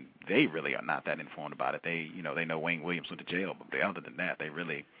 and they really are not that informed about it. They know Wayne Williams went to jail, but other than that, they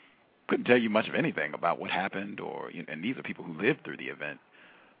really couldn't tell you much of anything about what happened, and these are people who lived through the event.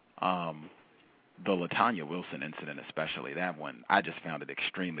 The LaTanya Wilson incident especially, that one, I just found it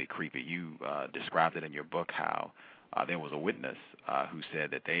extremely creepy. You described it in your book how there was a witness who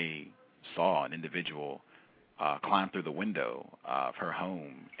said that they saw an individual climb through the window of her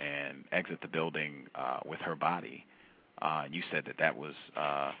home and exit the building with her body. And you said that was,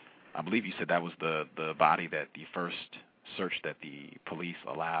 I believe you said that was the body that the first search that the police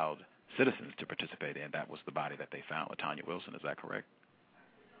allowed citizens to participate in. That was the body that they found, LaTanya Wilson. Is that correct?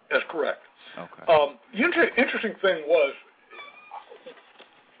 That's correct. Okay. The interesting thing was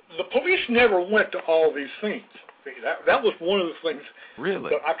the police never went to all these scenes. That was one of the things really?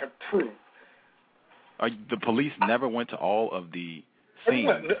 that I could prove. The police never went to all of the scenes?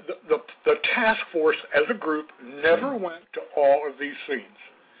 The task force as a group never went to all of these scenes.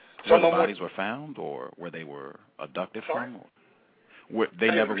 Where the bodies were found, or where they were abducted Sorry? from? They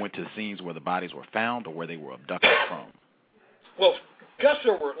never went to scenes where the bodies were found or where they were abducted from? Well, guess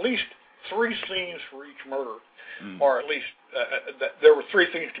there were at least 3 scenes for each murder, or at least there were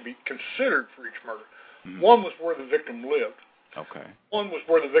 3 things to be considered for each murder. One was where the victim lived. Okay. One was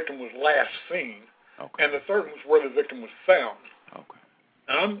where the victim was last seen. Okay. And the third one was where the victim was found. Okay.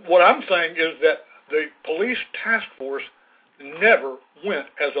 And what I'm saying is that the police task force never went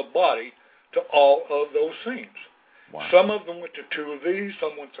as a body to all of those scenes. Wow. Some of them went to 2 of these,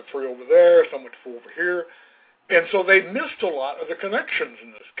 some went to 3 over there, some went to 4 over here. And so they missed a lot of the connections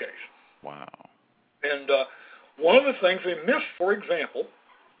in this case. Wow. And one of the things they missed, for example,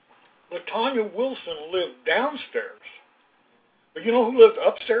 LaTanya Wilson lived downstairs. But you know who lived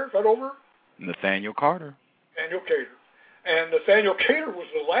upstairs, right over? Nathaniel Carter. Nathaniel Cater. And Nathaniel Cater was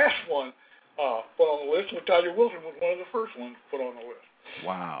the last one put on the list. LaTanya Wilson was one of the first ones put on the list.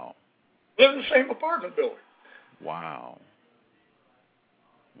 Wow. Lived in the same apartment building. Wow.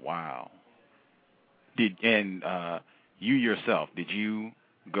 Wow. You yourself, did you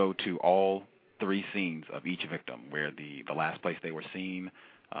go to all 3 scenes of each victim, where the last place they were seen,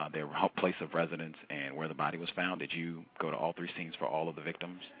 their place of residence, and where the body was found? Did you go to all 3 scenes for all of the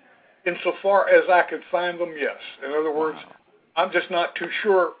victims? Insofar as I could find them, yes. In other words, I'm just not too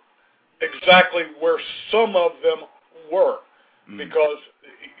sure exactly where some of them were, because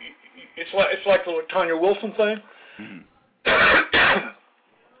it's like the LaTanya Wilson thing.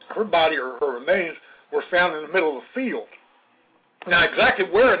 Her body or her remains were found in the middle of the field. Now, exactly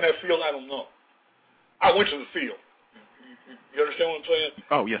where in that field, I don't know. I went to the field. You understand what I'm saying?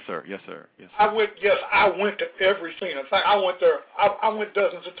 Oh, yes, sir. Yes, sir. Yes, sir. I went to every scene. In fact, I went there. I went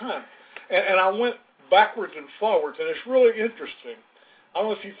dozens of times, and I went backwards and forwards, and it's really interesting. I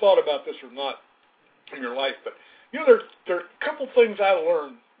don't know if you thought about this or not in your life, but you know, there are a couple things I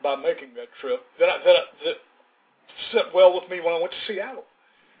learned by making that trip that set well with me when I went to Seattle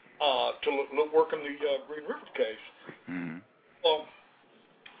to work in the Green River case.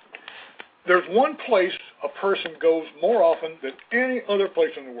 There's one place a person goes more often than any other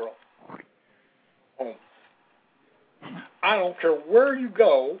place in the world. Home. I don't care where you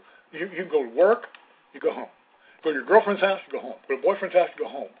go. You can go to work, you go home. Go to your girlfriend's house, you go home. Go to boyfriend's house, you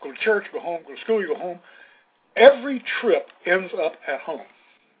go home. Go to church, you go home. Go to school, you go home. Every trip ends up at home.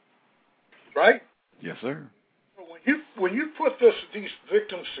 Right? Yes, sir. When you put these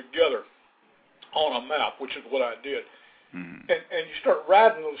victims together on a map, which is what I did, and you start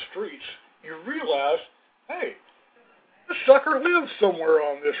riding those streets, you realize, hey, this sucker lives somewhere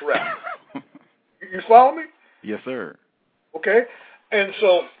on this route. You follow me? Yes, sir. Okay? And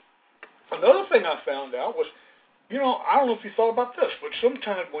so another thing I found out was, you know, I don't know if you thought about this, but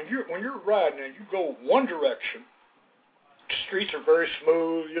sometimes when you're riding and you go one direction, the streets are very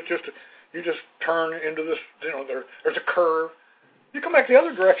smooth. You just turn into this, you know, there's a curve. You come back the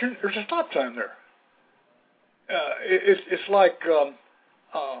other direction, there's a stop sign there. It's like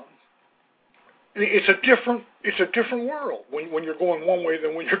it's a different world when you're going one way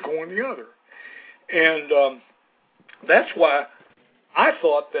than when you're going the other, and that's why I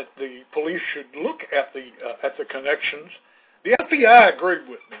thought that the police should look at the connections. The FBI agreed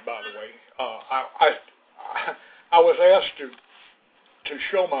with me, by the way. I was asked to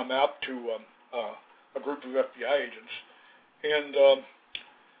show my map to a group of FBI agents, and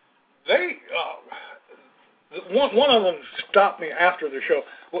they one of them stopped me after the show.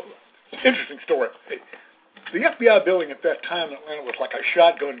 Well, interesting story. The FBI building at that time in Atlanta was like a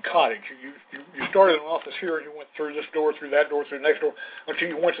shotgun cottage. You started an office here, and you went through this door, through that door, through the next door, until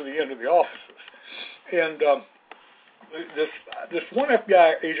you went to the end of the offices. And this one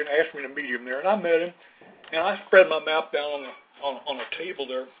FBI agent asked me to meet him there, and I met him, and I spread my map down on a table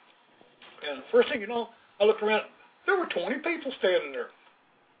there. And the first thing you know, I looked around. There were 20 people standing there.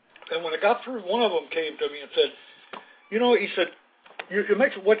 And when I got through, one of them came to me and said, you know, he said,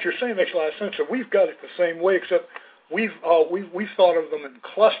 what you're saying makes a lot of sense. So we've got it the same way, except we've thought of them in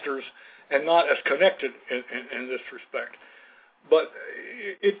clusters and not as connected in this respect. But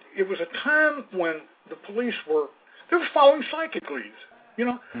it was a time when the police were following psychic leads. You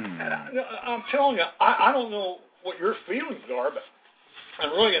know, and I'm telling you, I don't know what your feelings are, but I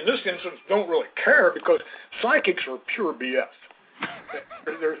really, in this instance, don't really care, because psychics are pure BS.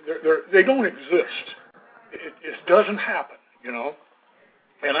 They don't exist. It doesn't happen, you know.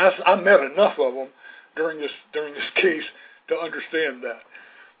 And I met enough of them during this case to understand that.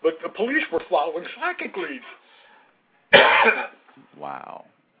 But the police were following psychic leads. Wow.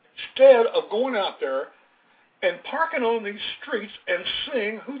 Instead of going out there and parking on these streets and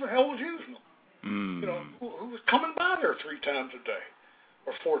seeing who the hell was using them. You know, who was coming by there 3 times a day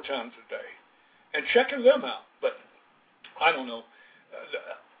or 4 times a day and checking them out. But I don't know.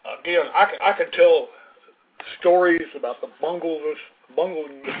 Again, I can tell stories about the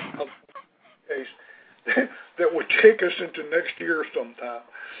bungling of the case that would take us into next year sometime.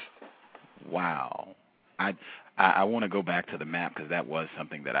 Wow. I want to go back to the map because that was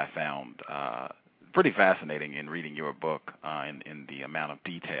something that I found pretty fascinating in reading your book in the amount of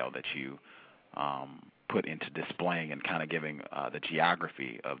detail that you put into displaying and kind of giving the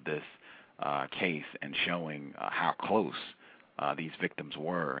geography of this case and showing how close these victims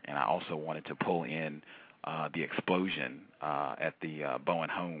were. And I also wanted to pull in the explosion at the Bowen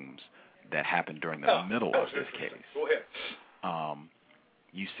homes that happened during the middle of this case. Go ahead.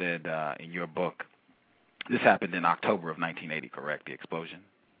 You said in your book, this happened in October of 1980, correct, the explosion?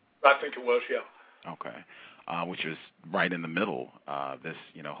 I think it was, yeah. Okay. Which was right in the middle of this,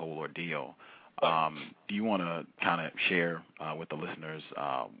 whole ordeal. Do you want to kind of share with the listeners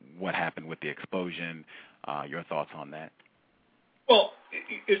what happened with the explosion, your thoughts on that? Well,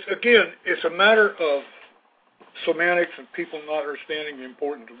 it's a matter of semantics and people not understanding the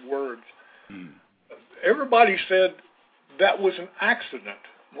importance of words. Everybody said that was an accident.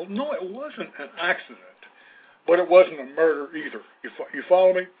 Well, no, it wasn't an accident, but it wasn't a murder either. You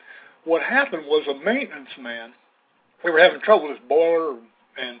follow me? What happened was a maintenance man, they were having trouble with his boiler,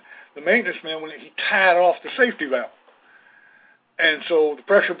 and the maintenance man, when he tied off the safety valve. And so the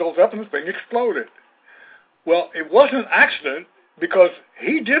pressure built up and the thing exploded. Well, it wasn't an accident because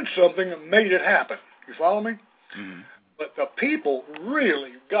he did something that made it happen. You follow me? Mm-hmm. But the people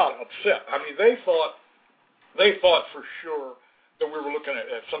really got upset. I mean, they thought for sure that we were looking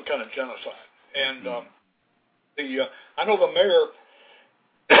at some kind of genocide. And I know the mayor,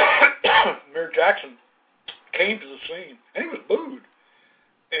 Mayor Jackson, came to the scene, and he was booed.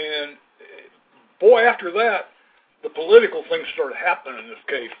 And boy, after that, the political things started happening in this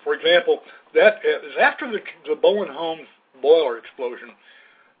case. For example, that is after the Bowen Homes boiler explosion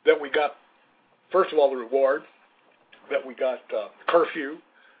that we got, first of all, the reward, that we got curfew,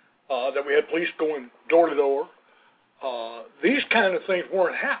 that we had police going door to door. These kind of things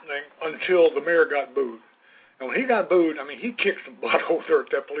weren't happening until the mayor got booed. And when he got booed, I mean, he kicked some butt over there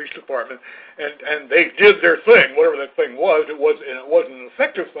at that police department, and they did their thing, whatever that thing was. It wasn't an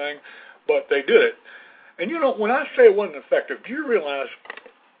effective thing, but they did it. And when I say it wasn't effective, do you realize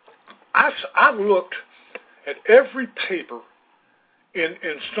I looked at every paper in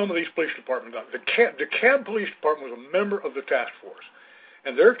some of these police departments. The DeKalb Police Department was a member of the task force,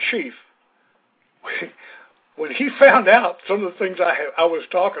 and their chief, when he found out some of the things I was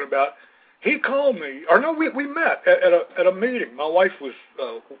talking about, he called me. Or no, we met at a meeting. My wife was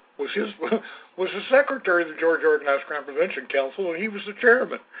the secretary of the Georgia Organized Crime Prevention Council, and he was the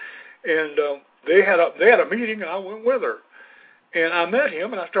chairman. And they had a meeting, and I went with her. And I met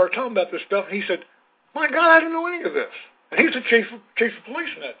him, and I started talking about this stuff, and he said, "My God, I didn't know any of this." And he's the chief of police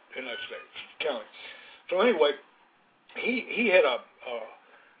in that county. So anyway, he had a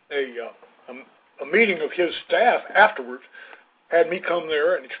meeting of his staff afterwards, had me come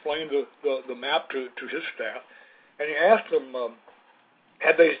there and explain the map to his staff, and he asked them,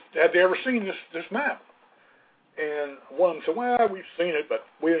 had they ever seen this map? And one of them said, "Well, we've seen it, but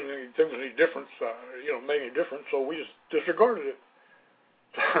we didn't think there was any difference, made any difference, so we just disregarded it."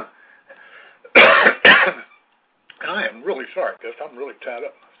 And I am really sorry because I'm really tied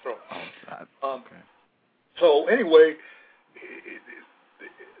up in my throat. Okay. So anyway,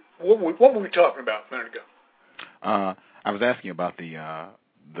 what were we talking about a minute ago? I was asking about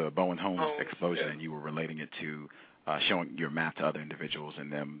the Bowen Homes explosion, and you were relating it to showing your map to other individuals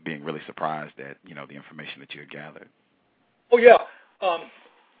and them being really surprised at the information that you had gathered. Oh yeah.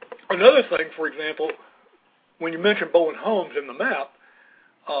 Another thing, for example, when you mentioned Bowen Homes in the map,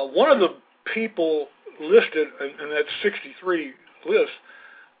 one of the people listed in that 63 list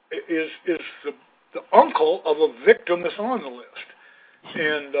is the uncle of a victim that's on the list,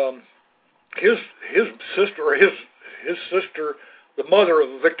 and his sister, or his sister, the mother of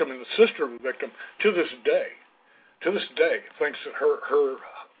the victim and the sister of the victim, to this day thinks that her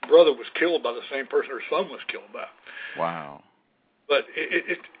brother was killed by the same person her son was killed by. Wow. But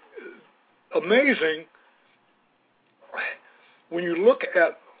it's amazing when you look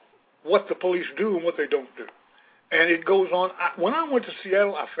at what the police do and what they don't do. And it goes on. When I went to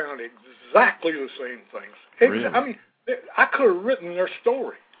Seattle, I found exactly the same things. Really? I mean, I could have written their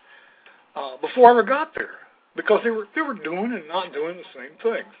story before I ever got there, because they were doing and not doing the same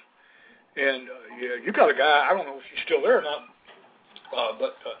things. And yeah, you got a guy. I don't know if he's still there or not,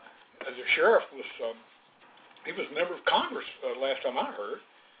 but as a sheriff was, he was a member of Congress last time I heard.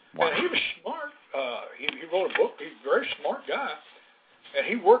 Wow. And he was smart. He wrote a book. He's a very smart guy, and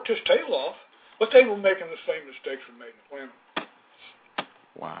he worked his tail off. But they were making the same mistakes we made in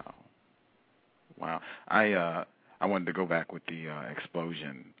Atlanta. Wow. I wanted to go back with the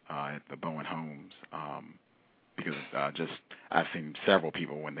explosion at the Bowen Homes, because I've seen several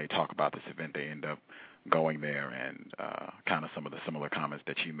people when they talk about this event, they end up going there, and kind of some of the similar comments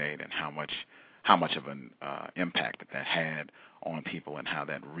that you made, and how much of an impact that had on people, and how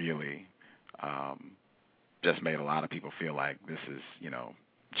that really just made a lot of people feel like this is,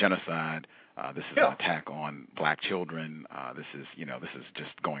 genocide. This is an attack on black children. This is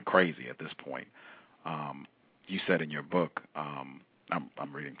just going crazy at this point. You said in your book, I'm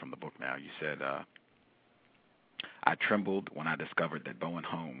reading from the book now. You said, I trembled when I discovered that Bowen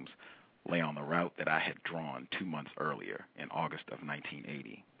Homes lay on the route that I had drawn 2 months earlier in August of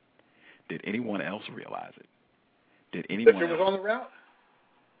 1980. Did anyone else realize it? Did anyone that it was on the route?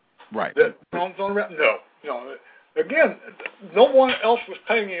 Right. That Homes on the route? No. Again, no one else was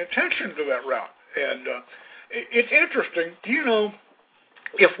paying any attention to that route. And it's interesting. Do you know,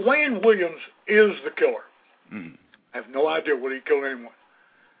 if Wayne Williams is the killer, I have no idea whether he killed anyone,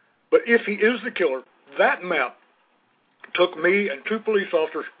 but if he is the killer, that map took me and 2 police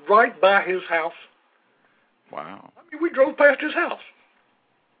officers right by his house. Wow. I mean, we drove past his house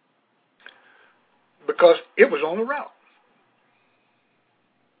because it was on the route.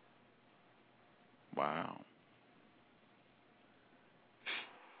 Wow.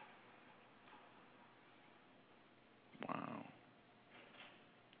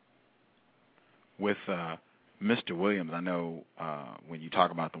 With Mr. Williams, I know when you talk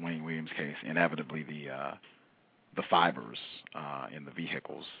about the Wayne Williams case, inevitably the fibers in the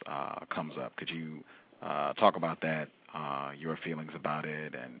vehicles comes up. Could you talk about that, your feelings about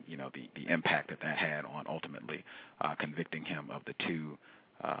it, and the impact that had on ultimately convicting him of the two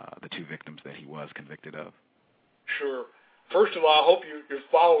victims that he was convicted of? Sure. First of all, I hope you're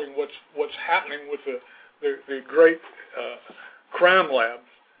following what's happening with the great crime labs.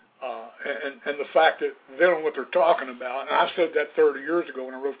 And the fact that they don't know what they're talking about, and I said that 30 years ago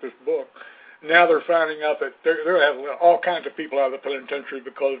when I wrote this book. Now they're finding out that they're having all kinds of people out of the penitentiary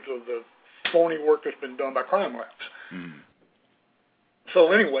because of the phony work that's been done by crime labs.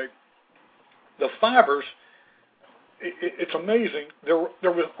 So anyway, the fibers, it's amazing. There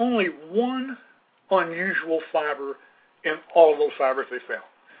was only one unusual fiber in all of those fibers they found.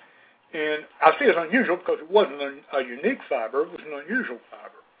 And I say it's unusual because it wasn't a unique fiber, it was an unusual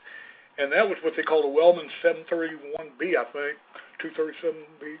fiber. And that was what they called a Wellman 731B, I think,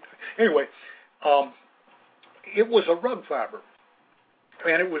 237B. Anyway, it was a rug fiber.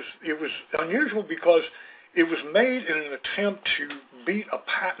 And it was unusual because it was made in an attempt to beat a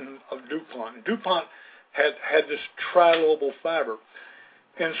patent of DuPont. And DuPont had this trilobal fiber.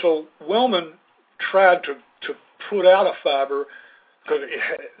 And so Wellman tried to put out a fiber because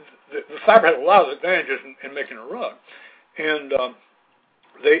the fiber had a lot of advantages in making a rug. And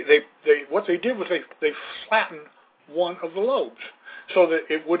what they did was they flattened one of the lobes so that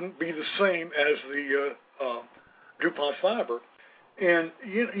it wouldn't be the same as the DuPont fiber. And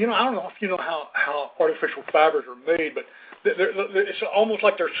I don't know if you know how artificial fibers are made, but it's almost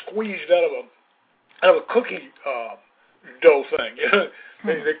like they're squeezed out of a cookie dough thing.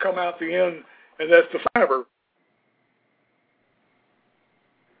 They come out the end, and that's the fiber.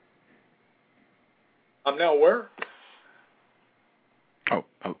 I'm now where? Oh,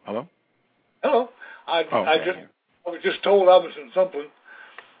 hello? Hello. I was just told I was in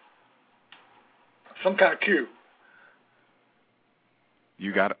some kind of queue.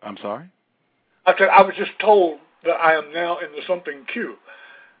 You got it? I'm sorry? I said I was just told that I am now in the something queue.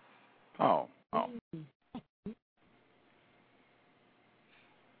 Oh,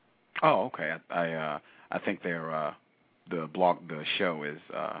 okay. I think the show is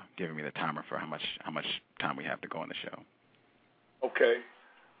giving me the timer for how much time we have to go on the show. Okay.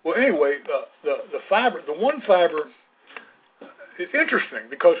 Well, anyway, the fiber, the one fiber, it's interesting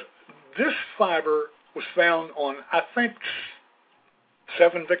because this fiber was found on, I think,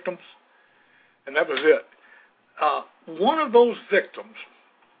 7 victims, and that was it. One of those victims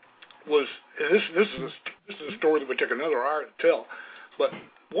was, and this is a story that would take another hour to tell, but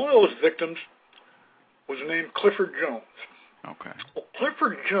one of those victims was named Clifford Jones. Okay. Well,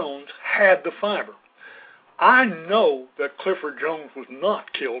 Clifford Jones had the fiber. I know that Clifford Jones was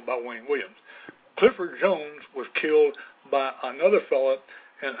not killed by Wayne Williams. Clifford Jones was killed by another fella,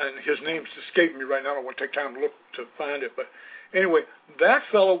 and his name's escaping me right now. I don't want to take time to look to find it, but anyway, that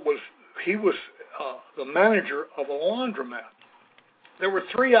fellow was the manager of a laundromat. There were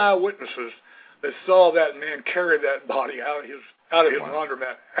 3 eyewitnesses that saw that man carry that body out of his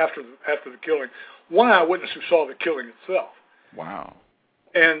laundromat after the killing. One eyewitness who saw the killing itself. Wow.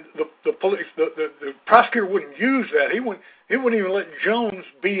 And the police, the prosecutor wouldn't use that. He wouldn't even let Jones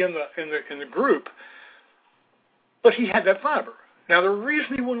be in the group. But he had that fiber. Now the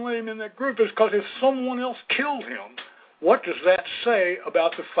reason he wouldn't let him in that group is because if someone else killed him, what does that say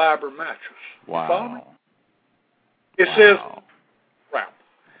about the fiber matches? Wow. It says, crap.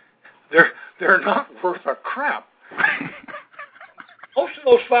 They're not worth a crap. Most of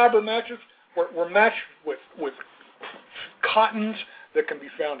those fiber matches were matched with cottons that can be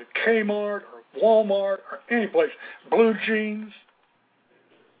found at Kmart or Walmart or any place. Blue jeans.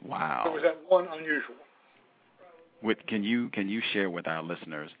 Wow. There was that one unusual. Can you share with our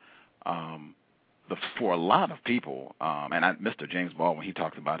listeners, for a lot of people, and Mr. James Baldwin, he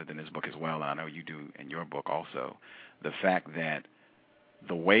talks about it in his book as well, and I know you do in your book also, the fact that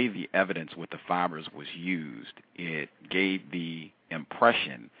the way the evidence with the fibers was used, it gave the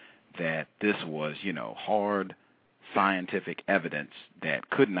impression that this was, hard scientific evidence that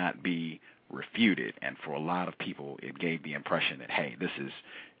could not be refuted, and for a lot of people, it gave the impression that, hey, this is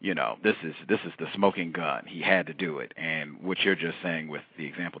the smoking gun. He had to do it, and what you're just saying with the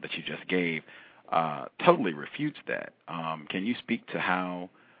example that you just gave totally refutes that. Can you speak to how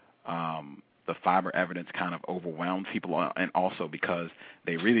the fiber evidence kind of overwhelmed people, and also because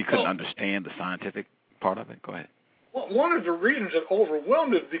they really couldn't understand the scientific part of it? Go ahead. Well, one of the reasons it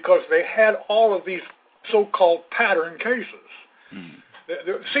overwhelmed is because they had all of these so-called pattern cases.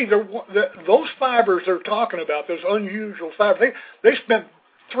 Those fibers they're talking about, those unusual fibers, they spent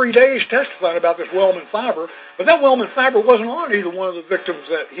 3 days testifying about this Wellman fiber, but that Wellman fiber wasn't on either one of the victims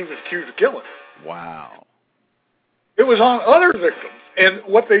that he was accused of killing. Wow. It was on other victims. And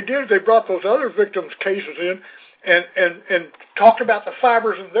what they did is they brought those other victims' cases in and talked about the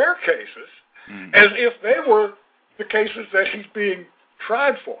fibers in their cases as if they were the cases that he's being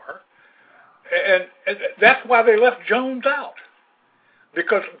tried for. And that's why they left Jones out,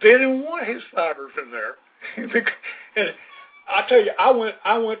 because they didn't want his fibers in there. And I tell you, I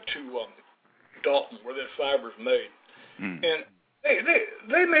went to Dalton where this fiber's made, and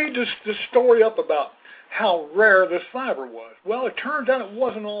they made this story up about how rare this fiber was. Well, it turns out it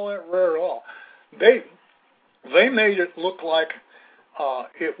wasn't all that rare at all. They made it look like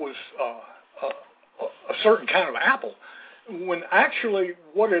it was a certain kind of apple, when actually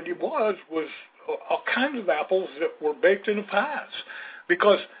what it was all kinds of apples that were baked into pies,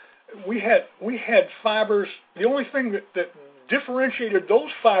 because we had fibers. The only thing that differentiated those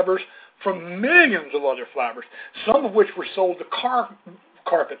fibers from millions of other fibers, some of which were sold to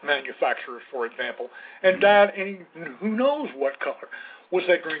carpet manufacturers, for example, and dyed any who knows what color, was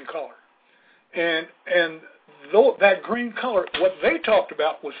that green color. And though that green color, what they talked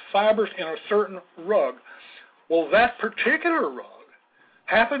about was fibers in a certain rug. Well, that particular rug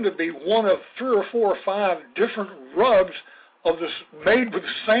happened to be one of 3 or 4 or 5 different rugs of this made with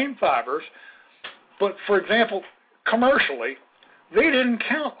the same fibers. But for example, commercially, they didn't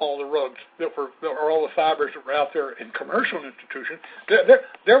count all the rugs or all the fibers that were out there in commercial institutions.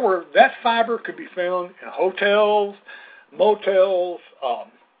 That fiber could be found in hotels, motels,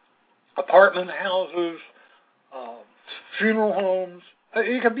 apartment houses, funeral homes.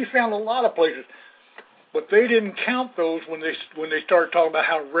 It could be found in a lot of places. But they didn't count those when they started talking about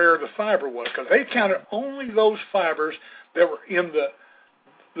how rare the fiber was, because they counted only those fibers that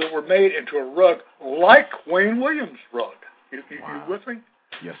were made into a rug like Wayne Williams' rug. You with me?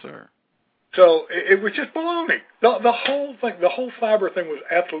 Yes, sir. So it was just baloney. The whole thing, the whole fiber thing was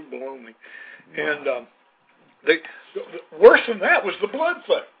absolute baloney. Wow. And worse than that was the blood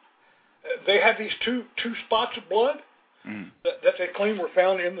thing. They had these two spots of blood that they claimed were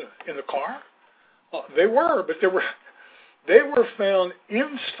found in the car. They were found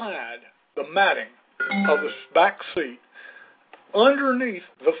inside the matting of the back seat, underneath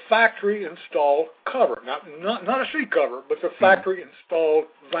the factory installed cover. Not a seat cover, but the factory installed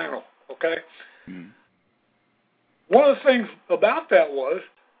vinyl. Okay. One of the things about that was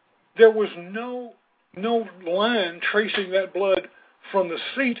there was no line tracing that blood from the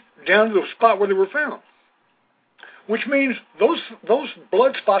seat down to the spot where they were found, which means those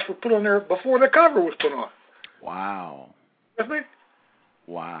blood spots were put on there before the cover was put on. Wow. With me?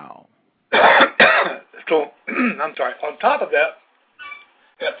 Wow. So, I'm sorry. On top of that,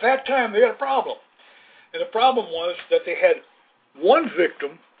 at that time they had a problem, and the problem was that they had one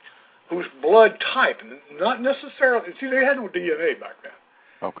victim whose blood type, not necessarily, see, they had no DNA back then.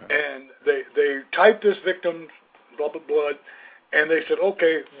 Okay. And they typed this victim's blood, and they said,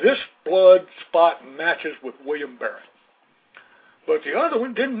 okay, this blood spot matches with William Barrett. But the other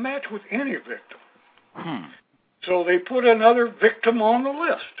one didn't match with any victim. So they put another victim on the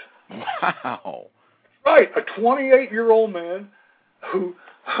list. Wow. Right, a 28-year-old man who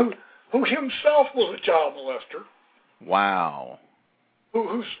himself was a child molester. Wow.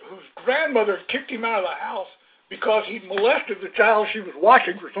 Whose grandmother kicked him out of the house because he molested the child she was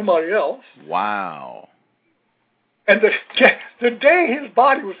watching for somebody else. Wow. And the day his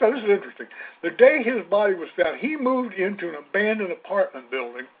body was found, this is interesting, the day his body was found, he moved into an abandoned apartment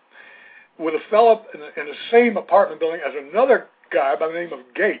building with a fellow in the same apartment building as another guy by the name of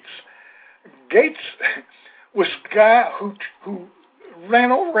Gates. Gates was the guy who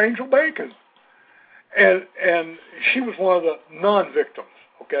ran over Angel Bacon. And she was one of the non-victims,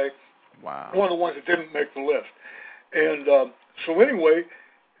 okay? Wow. One of the ones that didn't make the list. And so anyway,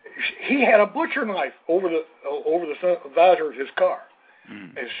 he had a butcher knife over the visor of his car.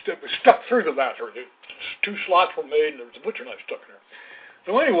 And it was stuck through the visor. 2 slots were made, and there was a butcher knife stuck in there.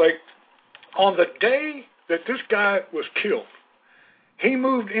 So anyway, on the day that this guy was killed, he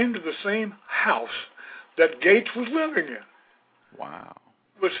moved into the same house that Gates was living in. Wow.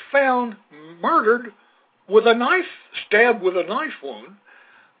 Was found murdered with a knife, stabbed with a knife wound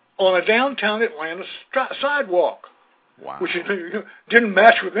on a downtown Atlanta sidewalk. Wow. Which didn't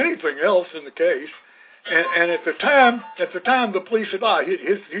match with anything else in the case. And at the time, the police said,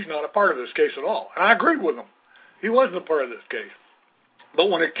 he's not a part of this case at all. And I agreed with them. He wasn't a part of this case. But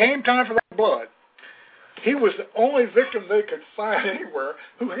when it came time for that blood, he was the only victim they could find anywhere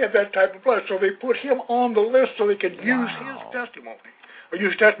who had that type of blood. So they put him on the list so they could use his testimony, or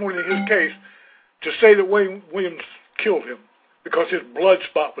use testimony in his case, to say that Williams killed him because his blood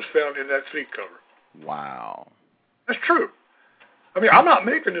spot was found in that seat cover. Wow. That's true. I mean, I'm not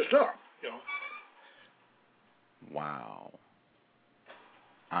making this up, you know. Wow.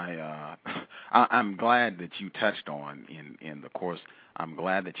 I'm glad that you touched on in the course. I'm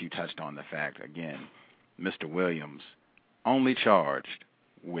glad that you touched on the fact again, Mr. Williams only charged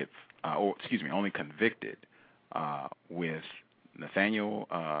with, only convicted with Nathaniel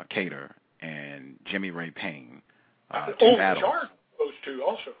Cater and Jimmy Ray Payne. Only charged those two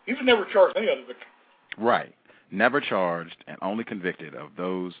also. He was never charged any other victim. Right. Never charged and only convicted of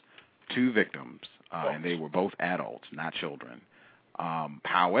those 2 victims, and they were both adults, not children.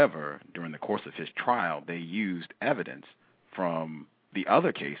 However, during the course of his trial, they used evidence from the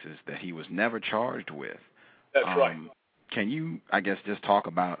other cases that he was never charged with. That's right. Can you, I guess, just talk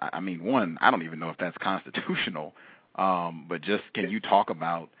about, I mean, one, I don't even know if that's constitutional, but just can you talk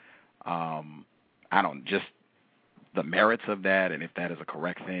about, just the merits of that and if that is a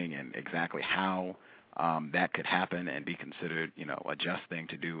correct thing and exactly how that could happen and be considered, a just thing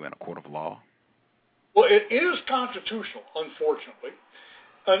to do in a court of law? Well, it is constitutional, unfortunately.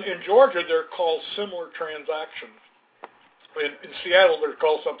 And in Georgia, they're called similar transactions. In Seattle, they're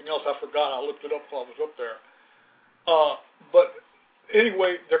called something else. I forgot. I looked it up while I was up there. But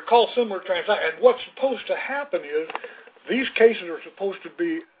anyway, they're called similar transactions. And what's supposed to happen is these cases are supposed to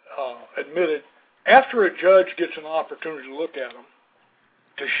be admitted after a judge gets an opportunity to look at them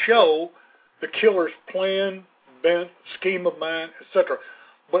to show the killer's plan, bent, scheme of mind, etc.,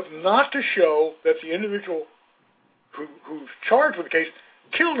 but not to show that the individual who's charged with the case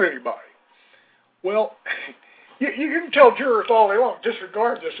killed anybody. Well, you can tell jurors all they want,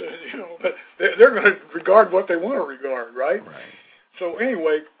 disregard this, but they're going to regard what they want to regard, right? Right. So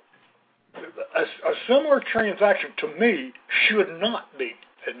anyway, a similar transaction to me should not be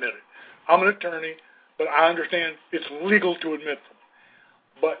admitted. I'm an attorney, but I understand it's legal to admit them.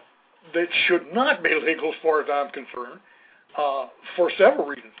 But that should not be legal as far as I'm concerned, for several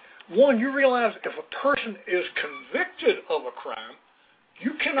reasons. One, you realize if a person is convicted of a crime,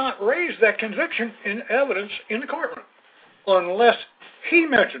 you cannot raise that conviction in evidence in the courtroom unless he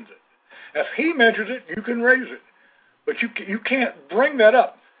mentions it. If he mentions it, you can raise it. But you can't bring that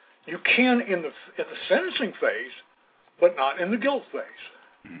up. You can in the sentencing phase, but not in the guilt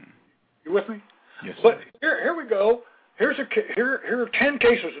phase. You with me? Yes. But here we go. Here are 10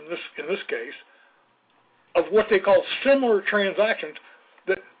 cases in this case of what they call similar transactions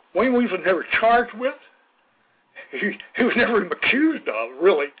that Wayne Williams was never charged with. He was never even accused of,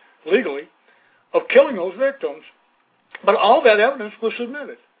 really, legally, of killing those victims. But all that evidence was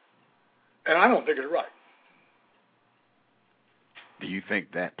submitted. And I don't think it's right. Do you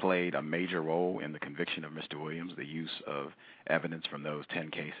think that played a major role in the conviction of Mr. Williams, the use of evidence from those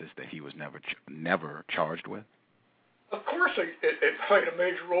 10 cases that he was never charged with? Of course it played a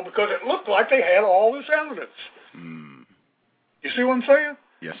major role because it looked like they had all this evidence. Mm. You see what I'm saying?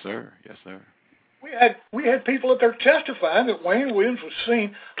 Yes, sir. Yes, sir. We had people up there testifying that Wayne Williams was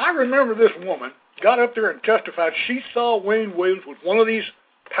seen. I remember this woman got up there and testified she saw Wayne Williams with one of these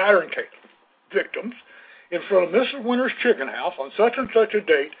pattern case victims in front of Mrs. Winter's chicken house on such and such a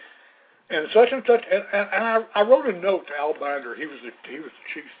date, and such and such. And I wrote a note to Al Binder. He was the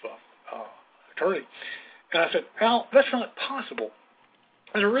chief attorney, and I said, Al, that's not possible.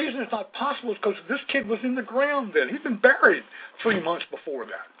 And the reason it's not possible is because this kid was in the ground then. He'd been buried 3 months before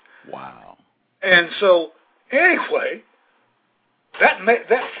that. Wow. And so, anyway, that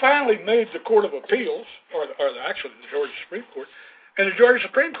finally made the Court of Appeals, or actually the Georgia Supreme Court, and the Georgia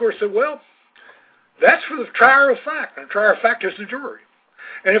Supreme Court said, well, that's for the trier of fact, and the trier of fact is the jury.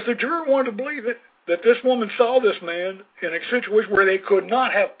 And if the jury wanted to believe it, that this woman saw this man in a situation where they could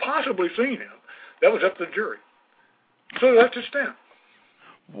not have possibly seen him, that was up to the jury. So that's a stand.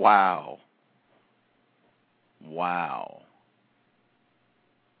 Wow. Wow.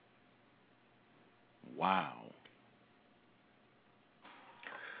 Wow.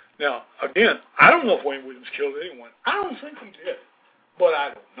 Now, again, I don't know if Wayne Williams killed anyone. I don't think he did, but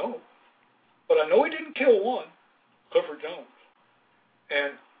I don't know. But I know he didn't kill one, Clifford Jones.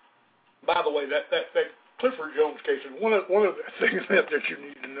 And by the way, that Clifford Jones case is one of the things that you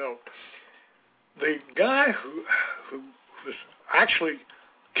need to know. The guy who was actually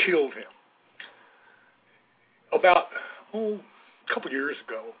killed him about a couple years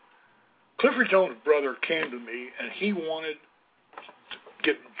ago. Clifford Jones' brother came to me, and he wanted to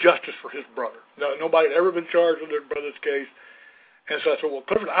get justice for his brother. No, nobody had ever been charged with their brother's case. And so I said, well,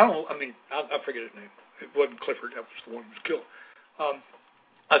 Clifford, I forget his name. It wasn't Clifford. That was the one who was killed.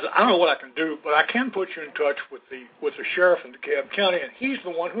 I said, I don't know what I can do, but I can put you in touch with the sheriff in DeKalb County, and he's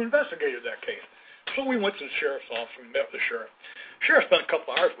the one who investigated that case. So we went to the sheriff's office and met with the sheriff. The sheriff spent a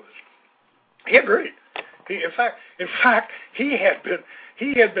couple of hours with us. He agreed. In fact, he had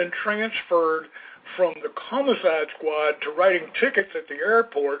been transferred from the homicide squad to writing tickets at the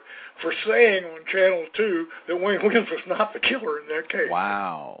airport for saying on Channel 2 that Wayne Williams was not the killer in that case.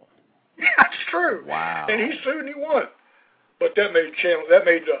 Wow. Yeah, it's true. Wow. And he sued and he won. But that made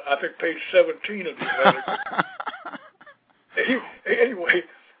I think page 17 of the article. Anyway,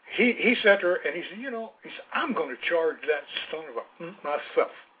 he sat there and he said, I'm going to charge that son of a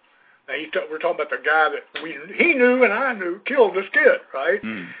myself. Now we're talking about the guy that he knew and I knew killed this kid, right?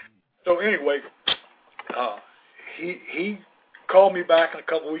 Mm. So anyway, he called me back in a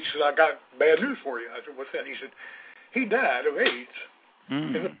couple of weeks and said, I got bad news for you. I said, what's that? He said, he died of AIDS.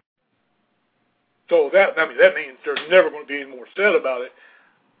 Mm. So that means there's never going to be any more said about it.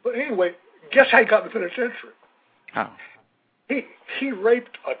 But anyway, guess how he got in the penitentiary? How? He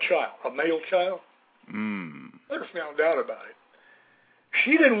raped a child, a male child. Mm. Never found out about it.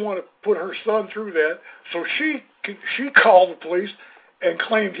 She didn't want to put her son through that, so she called the police and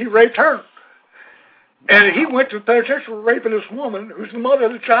claimed he raped her. Wow. And he went to the penitentiary for raping this woman who's the mother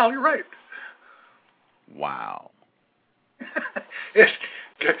of the child he raped. Wow.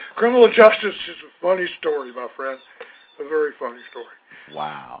 Criminal justice is a funny story, my friend. A very funny story.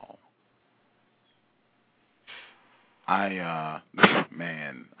 Wow. I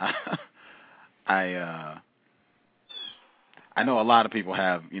know a lot of people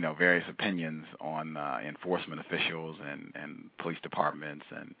have, various opinions on enforcement officials and police departments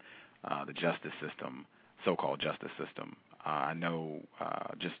and the justice system, so-called justice system. I know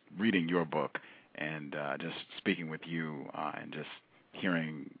just reading your book and just speaking with you and just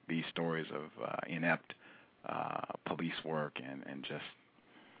hearing these stories of inept police work and just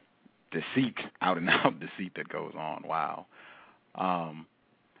deceit, out and out deceit that goes on. Wow.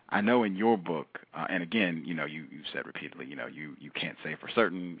 I know in your book, and again, you said repeatedly, you can't say for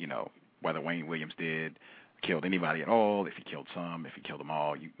certain, whether Wayne Williams killed anybody at all, if he killed some, if he killed them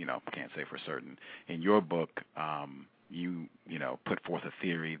all, you can't say for certain. In your book, you put forth a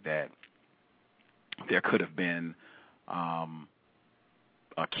theory that there could have been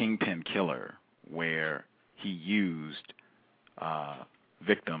a kingpin killer where he used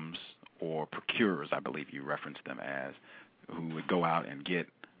victims or procurers, I believe you referenced them as, who would go out and get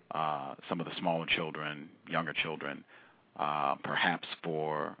some of the smaller children, younger children, perhaps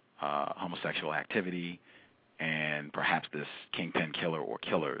for homosexual activity, and perhaps this kingpin killer or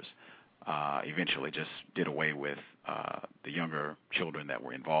killers eventually just did away with the younger children that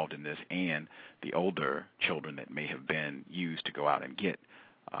were involved in this and the older children that may have been used to go out and get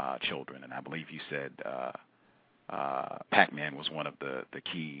children. And I believe you said Pac-Man was one of the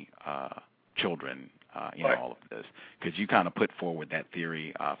key children all of this. Could you kind of put forward that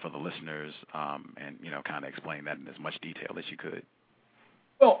theory for the listeners and, kind of explain that in as much detail as you could?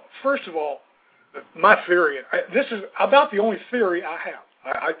 Well, first of all, my theory, this is about the only theory I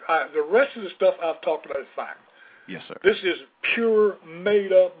have. The rest of the stuff I've talked about is fact. Yes, sir. This is pure,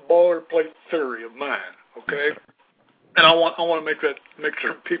 made-up, boilerplate theory of mine, okay? Yes, and I want to make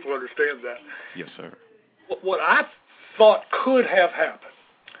sure people understand that. Yes, sir. What I thought could have happened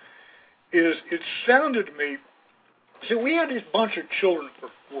is it sounded to me, see, we had this bunch of children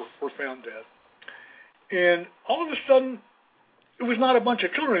that were found dead. And all of a sudden, it was not a bunch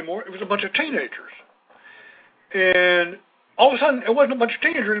of children anymore, it was a bunch of teenagers. And all of a sudden, it wasn't a bunch of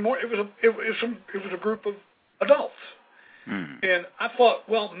teenagers anymore, it was a group of adults. And I thought,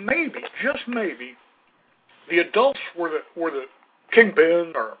 well, maybe, just maybe, the adults were the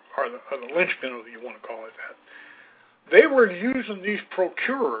kingpin or the linchpin, if you want to call it that. They were using these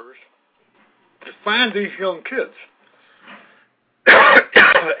procurers to find these young kids.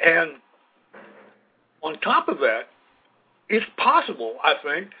 And on top of that, it's possible, I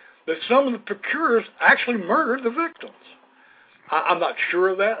think, that some of the procurers actually murdered the victims. I'm not sure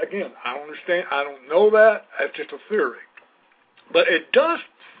of that. Again, I don't understand. I don't know that. That's just a theory. But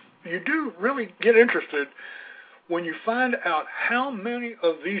you do really get interested when you find out how many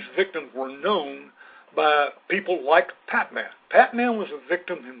of these victims were known by people like Patman. Patman was a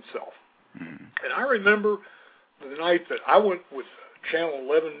victim himself. And I remember the night that I went with Channel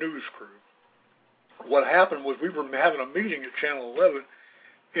 11 news crew. What happened was we were having a meeting at Channel 11,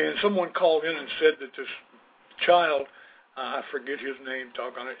 and someone called in and said that this child, I forget his name,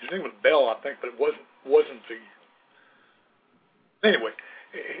 his name was Bell, I think, but it wasn't the... Anyway,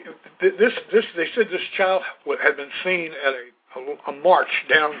 they said this child had been seen at a march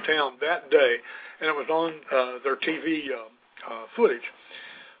downtown that day, and it was on their TV footage.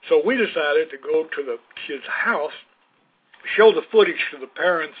 So we decided to go to the kid's house, show the footage to the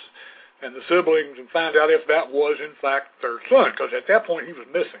parents and the siblings, and find out if that was in fact their son, because at that point he was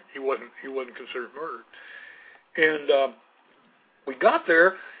missing. He wasn't considered murdered. And we got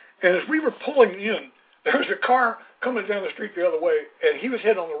there, and as we were pulling in, there was a car coming down the street the other way, and he was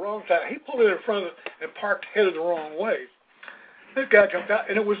heading on the wrong side. He pulled in front of it and parked, headed the wrong way. This guy jumped out,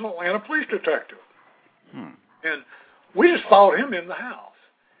 and it was an Atlanta police detective. And we just followed him in the house.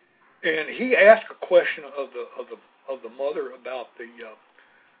 And he asked a question of the mother about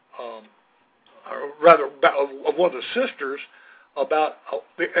of one of the sisters about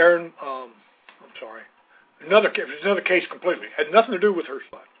the Aaron. Another case completely had nothing to do with her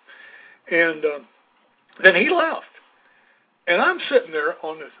son. And then he left, and I'm sitting there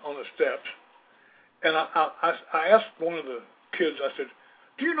on the steps, and I asked one of the kids. I said,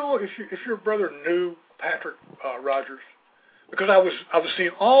 "Do you know if your brother knew Patrick Rogers?" Because I was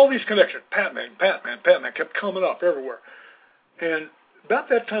seeing all these connections. Patman kept coming up everywhere. And about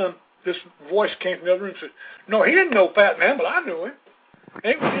that time, this voice came from the other room and said, "No, he didn't know Patman, but I knew him.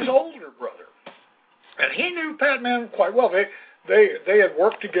 And it was his older brother. And he knew Patman quite well. They had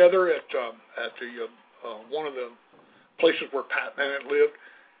worked together at the one of the places where Patman had lived.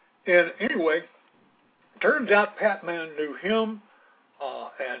 And anyway, turns out Patman knew him.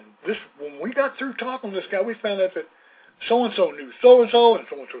 And when we got through talking to this guy, we found out that so-and-so knew so-and-so, and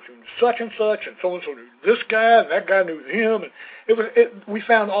so-and-so knew such-and-such, and so-and-so knew this guy, and that guy knew him. And we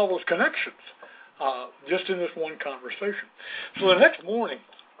found all those connections just in this one conversation. So the next morning,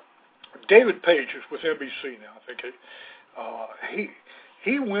 David Page is with NBC now, I think.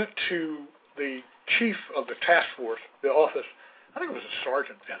 He went to the chief of the task force, the office, I think it was a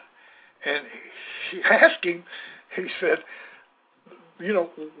sergeant then, and he asked him, he said,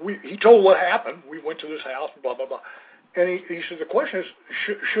 he told what happened. We went to this house, blah, blah, blah. And he said, the question is,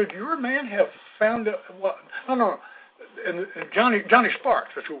 should your man have found out? Well, no. And Johnny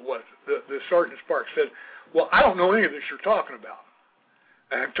Sparks, that's who it was, the Sergeant Sparks said, well, I don't know any of this you're talking about.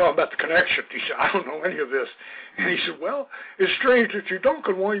 And I'm talking about the connection. He said, I don't know any of this. And he said, well, it's strange that you don't,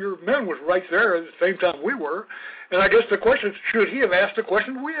 because one of your men was right there at the same time we were. And I guess the question is, should he have asked the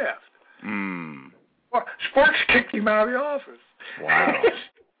question we asked? Well, Sparks kicked him out of the office. Wow.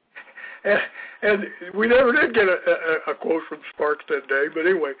 And we never did get a quote from Sparks that day. But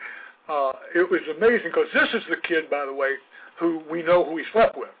anyway, it was amazing, because this is the kid, by the way, who we know who he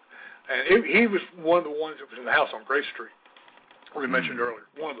slept with. And he was one of the ones that was in the house on Grace Street, we mentioned earlier.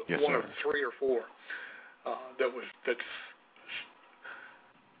 One of 3 or 4 that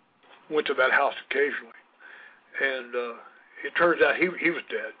went to that house occasionally. And it turns out he was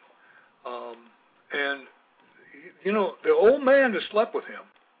dead. And, the old man that slept with him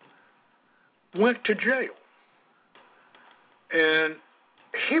went to jail. And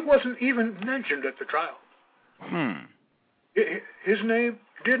he wasn't even mentioned at the trial. His name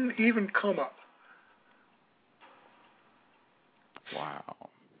didn't even come up. Wow.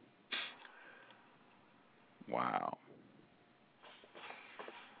 Wow.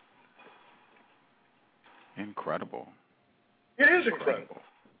 Incredible. It is incredible.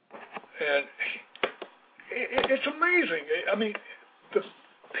 And it's amazing. I mean, the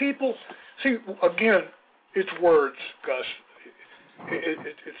people, see, again, it's words, Gus.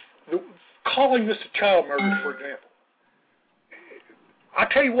 It's calling this a child murder, for example. I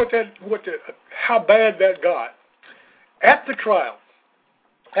tell you how bad that got. At the trial,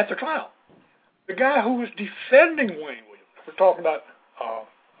 the guy who was defending Wayne Williams, we're talking about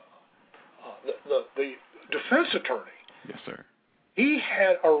the defense attorney. Yes, sir. He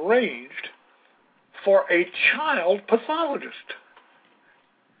had arranged for a child pathologist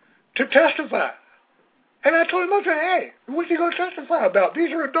to testify. And I told him, I said, hey, what's he going to testify about?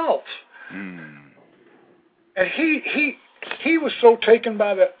 These are adults. And he was so taken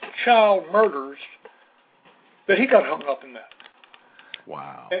by the child murders that he got hung up in that.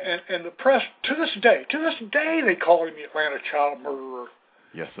 Wow. And the press, to this day, they call him the Atlanta child murderer.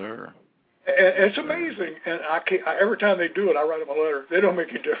 Yes, sir. And it's amazing. And every time they do it, I write them a letter. They don't make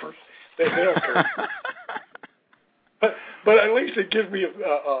any difference. They don't care. But at least it gives me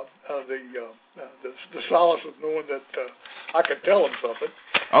the solace of knowing that I can tell them something.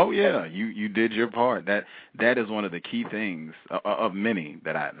 Oh yeah, you did your part. That is one of the key things of many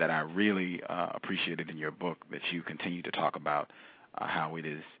that I really appreciated in your book, that you continue to talk about how it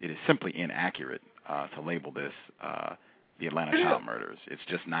is simply inaccurate to label this the Atlanta child murders. It's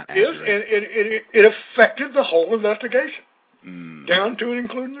just not accurate. Yes, and it affected the whole investigation, down to and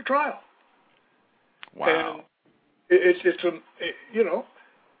including the trial. Wow. And it's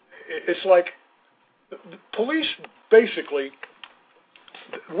like the police basically,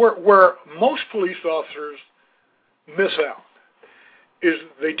 where most police officers miss out is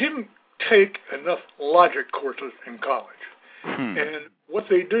they didn't take enough logic courses in college. And what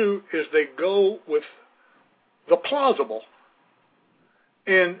they do is they go with the plausible,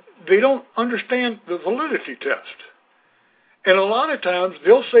 and they don't understand the validity test. And a lot of times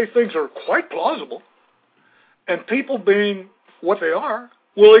they'll say things that are quite plausible, and people, being what they are,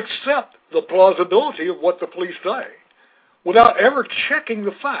 will accept the plausibility of what the police say without ever checking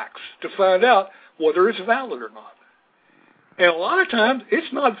the facts to find out whether it's valid or not. And a lot of times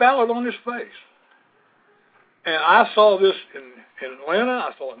it's not valid on its face. And I saw this in Atlanta,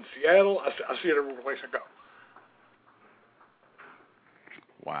 I saw it in Seattle, I see it every place I go.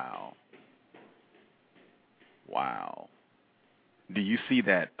 Wow. Wow. Do you see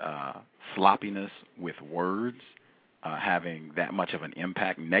that sloppiness with words having that much of an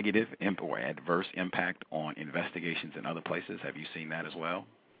impact, negative or adverse impact on investigations in other places? Have you seen that as well?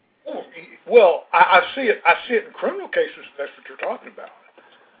 Well, I see it. I see it in criminal cases. That's what you're talking about.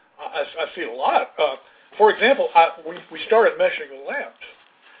 I see it a lot. For example, we started meshing the labs,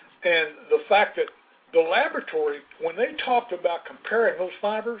 and the fact that the laboratory, when they talked about comparing those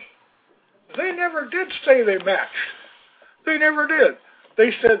fibers, they never did say they matched. They never did.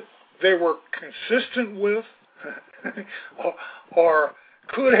 They said they were consistent with, or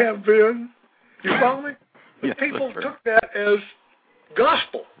could have been. You follow me? Yes, people took that as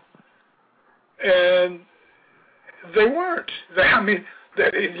gospel, and they weren't. They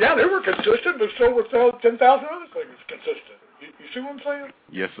were consistent, but so were 10,000 other things consistent. You see what I'm saying?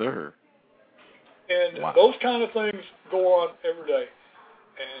 Yes, sir. And those kind of things go on every day.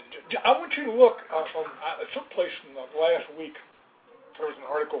 And I want you to look someplace in the last week. There was an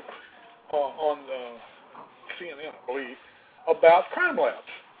article on CNN, I believe, about crime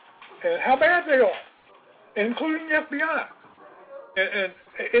labs and how bad they are, including the FBI. And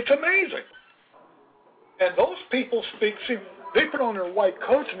it's amazing. And those people speak. See, they put on their white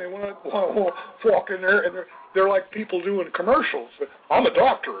coats and they want to walk in there, and they're like people doing commercials. I'm a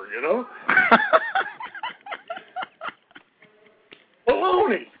doctor, you know.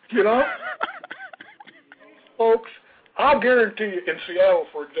 Baloney, you know. Folks, I'll guarantee you, in Seattle,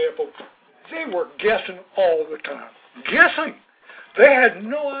 for example, they were guessing all the time. Guessing. They had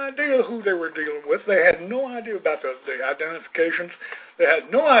no idea who they were dealing with. They had no idea about the identifications. They had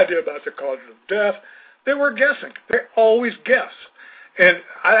no idea about the cause of death. They were guessing. They always guess. And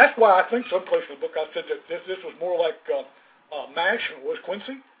that's why I think someplace in the book I said that this was more like MASH than it was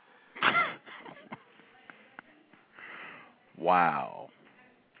Quincy. Wow.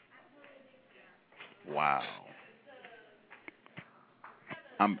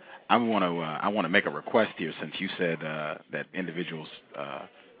 I want to make a request here, since you said that individuals,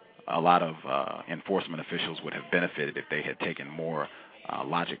 a lot of enforcement officials would have benefited if they had taken more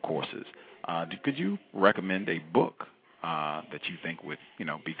logic courses. Could you recommend a book that you think would,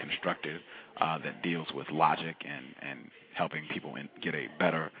 be constructive that deals with logic and helping people get a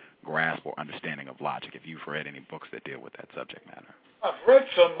better grasp or understanding of logic? If you've read any books that deal with that subject matter. I've read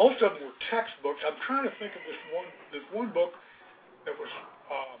some. Most of them were textbooks. I'm trying to think of this one book that was.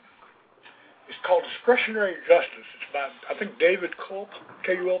 It's called Discretionary Justice. It's by, I think, David Kulp,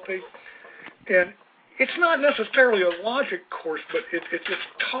 K-U-L-P. And it's not necessarily a logic course, but it just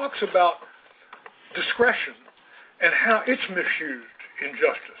talks about discretion and how it's misused in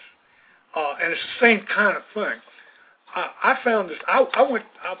justice. And it's the same kind of thing. I found this. I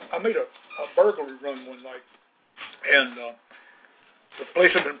made a burglary run one night, and the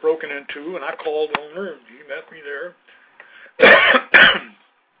place had been broken into, and I called the owner, and he met me there.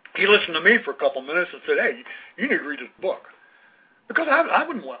 He listened to me for a couple minutes and said, "Hey, you need to read this book," because I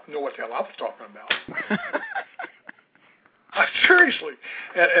wouldn't know what the hell I was talking about. Seriously,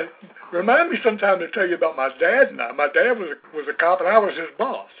 and remind me sometime to tell you about my dad and I. My dad was a cop, and I was his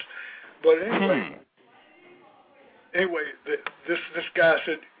boss. But anyway, this guy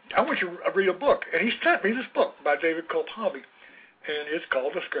said, "I want you to read a book," and he sent me this book by David Kulp, and it's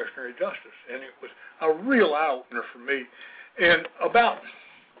called Discretionary Justice, and it was a real eye-opener for me. And about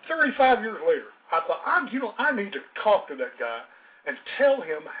 35 years later, I thought, I need to talk to that guy and tell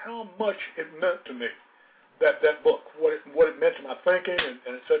him how much it meant to me, that book, what it meant to my thinking,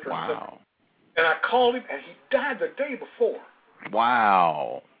 and et cetera, et cetera. And I called him, and he died the day before.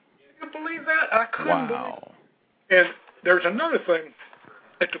 Wow. Can you believe that? I couldn't believe it. And there's another thing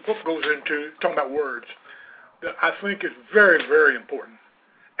that the book goes into, talking about words, that I think is very, very important.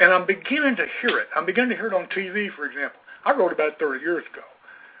 And I'm beginning to hear it. I'm beginning to hear it on TV, for example. I wrote about it 30 years ago.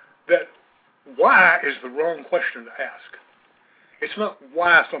 That why is the wrong question to ask. It's not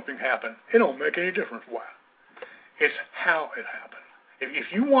why something happened. It don't make any difference why. It's how it happened.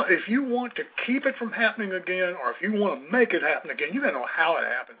 If you want to keep it from happening again, or if you want to make it happen again, you got to know how it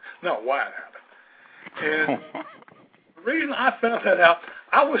happened, not why it happened. And the reason I found that out,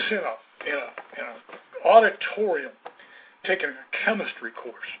 I was in an auditorium taking a chemistry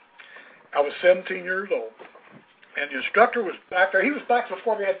course. I was 17 years old. And the instructor was back there. He was back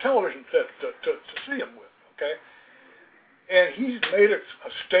before we had television set to see him with, okay? And he made a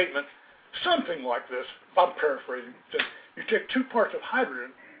statement, something like this, if I'm paraphrasing, said, you take 2 parts of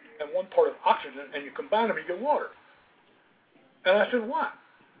hydrogen and 1 part of oxygen, and you combine them, you get water. And I said, why?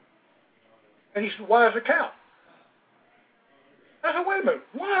 And he said, why is a cow? I said, wait a minute,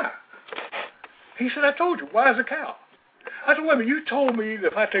 why? He said, I told you, why is a cow? I said, wait a minute, you told me that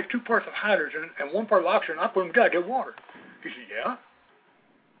if I take 2 parts of hydrogen and 1 part of oxygen, I put them together, I get water. He said, yeah.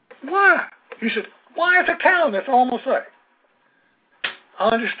 Why? He said, why is a cow? And that's all I'm going to say. I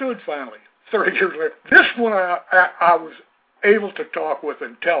understood finally, 30 years later. This one I was able to talk with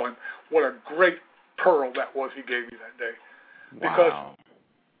and tell him what a great pearl that was he gave me that day. Wow.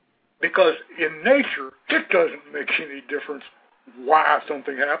 Because in nature, it doesn't make any difference why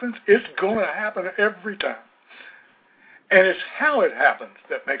something happens. It's going to happen every time. And it's how it happens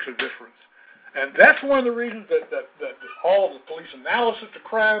that makes a difference. And that's one of the reasons that all the police analysis of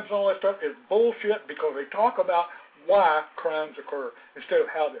crimes and all that stuff is bullshit, because they talk about why crimes occur instead of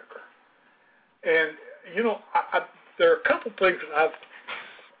how they occur. And, there are a couple things that I've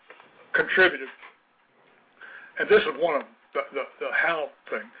contributed, and this is one of them, the how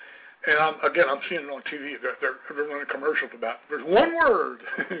thing. And I'm seeing it on TV. They're running commercials about it. There's one word,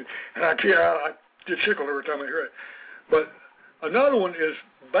 and I get tickled every time I hear it. But another one is,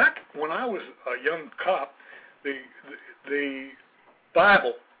 back when I was a young cop, the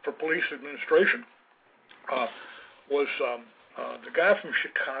Bible for police administration was the guy from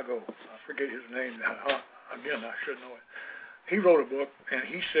Chicago. I forget his name now. Again, I should know it. He wrote a book, and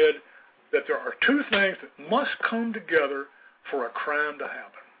he said that there are 2 things that must come together for a crime to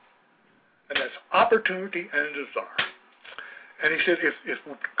happen, and that's opportunity and desire. And he said, if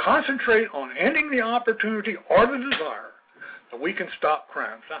we concentrate on ending the opportunity or the desire, then we can stop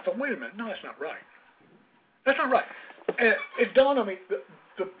crimes. And I thought, wait a minute, no, that's not right. That's not right. And it dawned on me,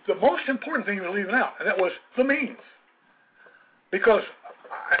 the most important thing he was leaving out, and that was the means. Because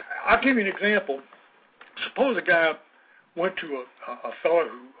I'll give you an example. Suppose a guy went to a fellow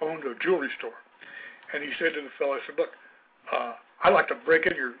who owned a jewelry store, and he said to the fellow, he said, look, I'd like to break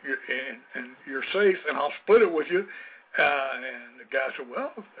in your safe, and I'll split it with you. And the guy said,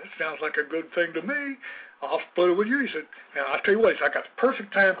 well, that sounds like a good thing to me. I'll split it with you. He said, and I'll tell you what, he said, I got the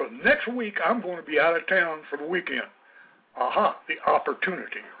perfect time, because next week I'm going to be out of town for the weekend. The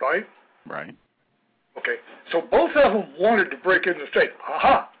opportunity, right? Right. Okay, so both of them wanted to break in the safe.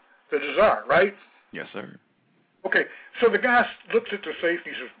 The desire, right? Yes, sir. Okay, so the guy looks at the safe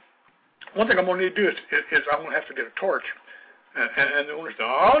and he says, one thing I'm going to need to do is I'm going to have to get a torch. And the owner said,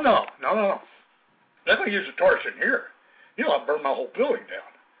 oh, no. I'm not going to use a torch in here. I'll burn my whole building down.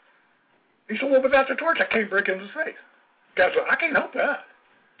 He said, well, without the torch, I can't break into the safe. The guy said, I can't help that.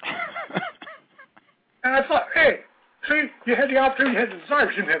 And I thought, hey, see, you had the opportunity, you had the desire,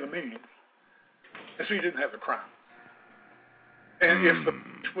 but you didn't have the means. And so you didn't have the crime. And if the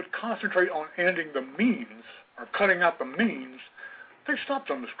police would concentrate on ending the means, or cutting out the means, they stopped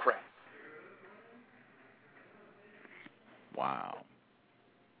on this crap. Wow.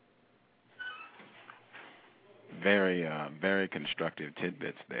 Very, very constructive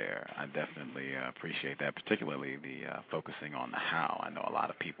tidbits there. I definitely appreciate that, particularly the focusing on the how. I know a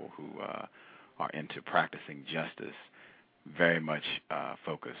lot of people who are into practicing justice very much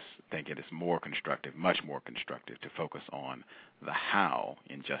think it is more constructive, much more constructive, to focus on the how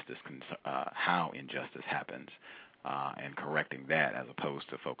injustice happens and correcting that, as opposed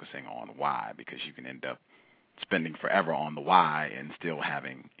to focusing on why, because you can end up spending forever on the why and still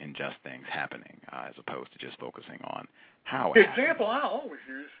having unjust things happening, as opposed to just focusing on how. The example I always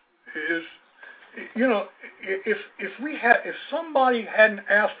use is, if somebody hadn't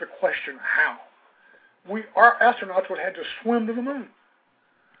asked the question how, our astronauts would have had to swim to the moon.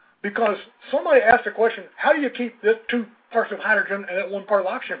 Because somebody asked the question, how do you keep the two parts of hydrogen and that one part of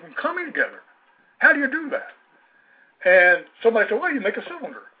oxygen from coming together? How do you do that? And somebody said, well, you make a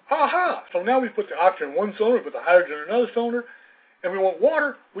cylinder. Aha! So now we put the oxygen in one cylinder, put the hydrogen in another cylinder, and we want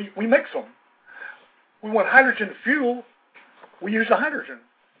water, we make some. We want hydrogen to fuel, we use the hydrogen.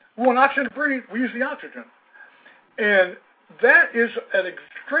 We want oxygen to breathe, we use the oxygen. And that is a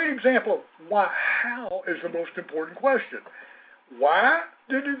great example of why how is the most important question. Why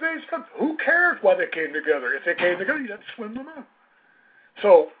did they come? Who cares why they came together? If they came together, you'd have to swim them out.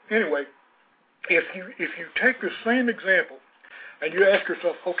 So anyway, if you take the same example and you ask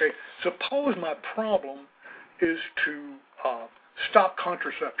yourself, okay, suppose my problem is to stop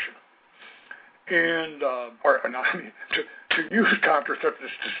contraception, and to use contraception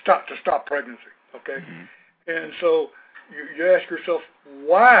to stop pregnancy, okay? Mm-hmm. And so you ask yourself,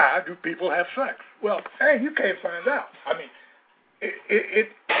 why do people have sex? Well, hey, you can't find out. I mean,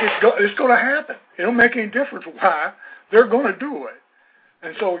 it's going to happen. It don't make any difference why. They're going to do it.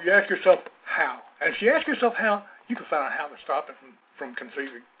 And so you ask yourself, how? And if you ask yourself how, you can find out how to stop it from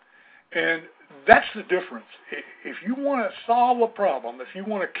conceiving. And that's the difference. If you want to solve a problem, if you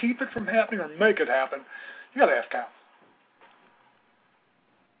want to keep it from happening or make it happen, you got to ask how.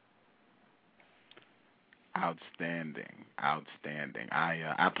 Outstanding.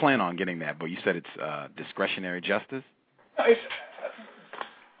 I plan on getting that, but you said it's discretionary justice? I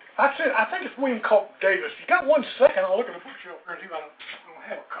think it's William Culp Davis. You got 1 second? I'll look at the bookshelf here and see if I don't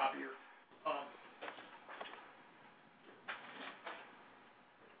have a copy here.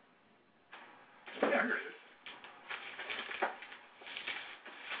 Yeah, here it is.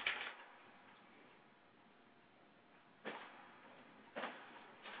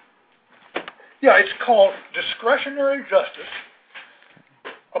 Yeah, it's called Discretionary Justice,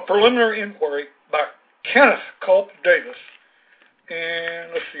 a Preliminary Inquiry by Kenneth Culp Davis.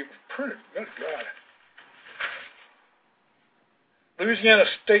 And let's see, it was printed. Good God. Louisiana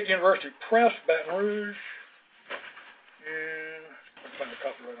State University Press, Baton Rouge. And I'll find the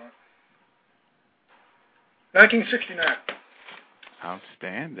copyright on it. 1969.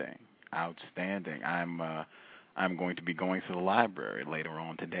 Outstanding. I'm going to be going to the library later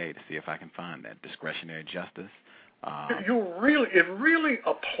on today to see if I can find that Discretionary Justice. It really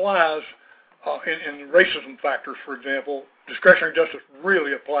applies in racism factors, for example. Discretionary justice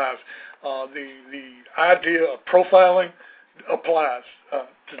really applies. The idea of profiling applies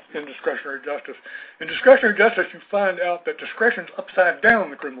in discretionary justice. In discretionary justice, you find out that discretion is upside down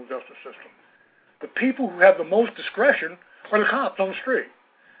in the criminal justice system. The people who have the most discretion are the cops on the street.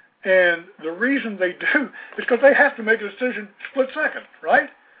 And the reason they do is because they have to make a decision split second, right?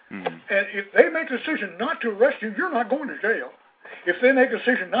 Mm-hmm. And if they make a decision not to arrest you, you're not going to jail. If they make a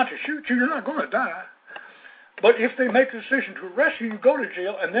decision not to shoot you, you're not going to die. But if they make a decision to arrest you, you go to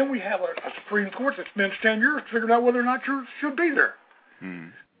jail, and then we have a Supreme Court that spends 10 years figuring out whether or not you should be there. Mm-hmm.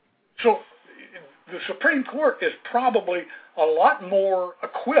 So the Supreme Court is probably a lot more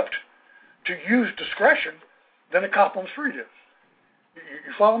equipped to use discretion than a cop on the street is.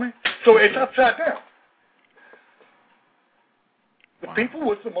 You follow me? So it's upside down. The people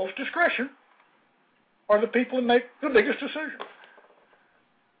with the most discretion are the people that make the biggest decisions.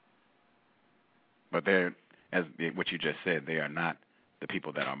 But they're, as what you just said, they are not the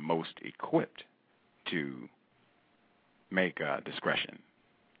people that are most equipped to make discretion.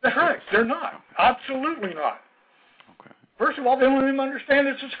 That's right. They're not. Absolutely not. First of all, they don't even understand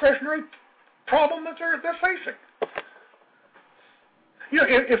it's a discretionary problem that they're facing. You know,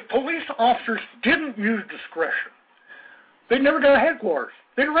 if police officers didn't use discretion, they'd never go to headquarters.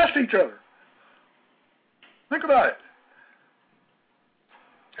 They'd arrest each other. Think about it.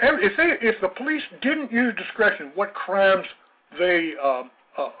 If the police didn't use discretion, what crimes they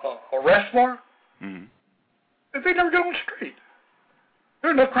arrest for, they'd never get on the street.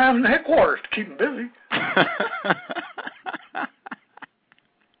 There are enough crimes in the headquarters to keep them busy.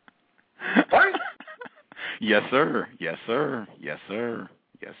 Right? Yes, sir. Yes, sir. Yes, sir.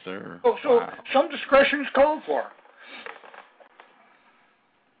 Yes, sir. So wow. Some discretion is called for.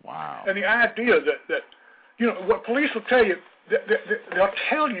 Wow. And the idea that you know, what police will tell you, they'll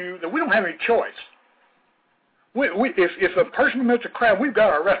tell you that we don't have any choice. If a person commits a crime, we've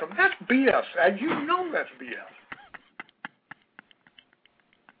got to arrest them. That's BS. And you know that's BS.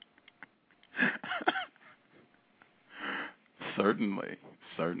 Certainly.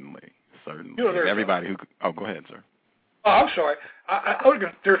 You know, everybody who... Oh, go ahead, sir. Oh, I'm sorry.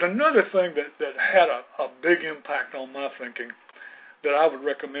 There's another thing that had a big impact on my thinking that I would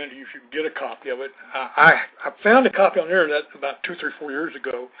recommend to you if you can get a copy of it. I found a copy on the internet about 2, 3, 4 years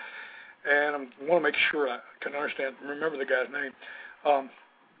ago, and I want to make sure I can remember the guy's name.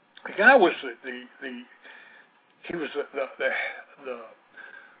 The guy was the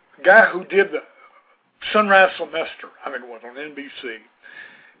guy who did the Sunrise Semester, I think it was, on NBC.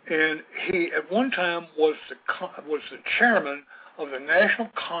 And he, at one time, was the chairman of the National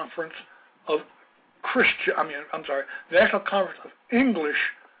Conference of National Conference of English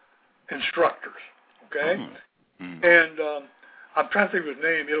Instructors. Okay, and I'm trying to think of his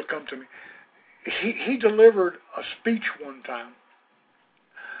name. It'll come to me. He delivered a speech one time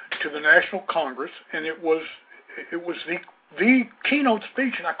to the National Congress, and it was the keynote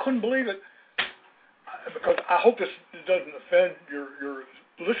speech, and I couldn't believe it because I hope this doesn't offend your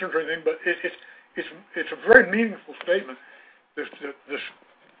listeners or anything, but it's a very meaningful statement.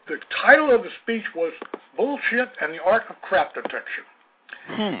 The title of the speech was "Bullshit and the Art of Crap Detection."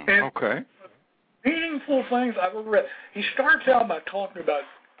 Okay. Meaningful things I've ever read. He starts out by talking about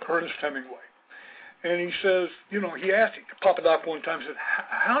Ernest Hemingway. And he says, you know, he asked Papa Doc one time, he said,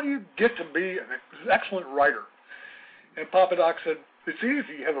 how do you get to be an excellent writer? And Papa Doc said, it's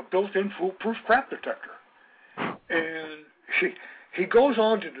easy. You have a built-in foolproof crap detector. And he goes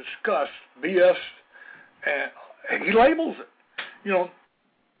on to discuss BS, and he labels it. You know,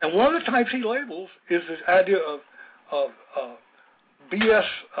 and one of the types he labels is this idea of BS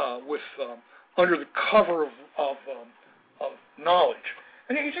with under the cover of knowledge.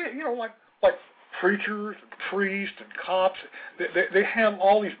 And he said, you know, like preachers and priests and cops, they have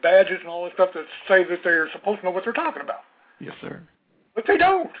all these badges and all this stuff that say that they're supposed to know what they're talking about. Yes, sir. But they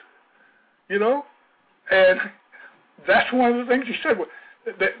don't, you know? And that's one of the things he said.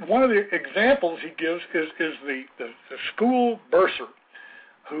 That one of the examples he gives is the school bursar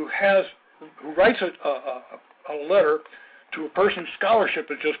who writes a letter to a person's scholarship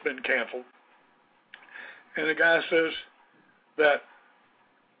that's just been canceled. And the guy says that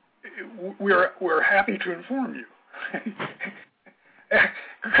we're happy to inform you.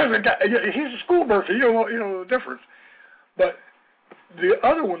 Because the guy, he's a school bursar, you know the difference. But the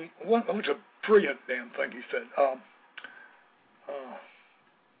other one was a brilliant damn thing he said.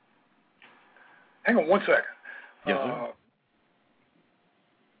 Hang on one second. Yes, sir.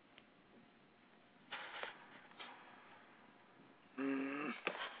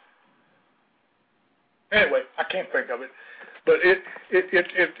 Anyway, I can't think of it, but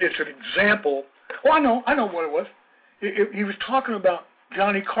it's an example. Oh, I know what it was. He was talking about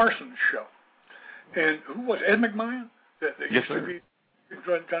Johnny Carson's show, and who was Ed McMahon? That yes, used sir. To be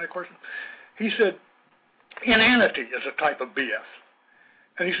Johnny Carson. He said inanity is a type of BS,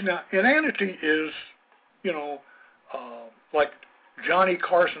 and he said now inanity is, you know, like Johnny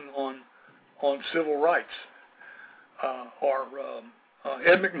Carson on civil rights, or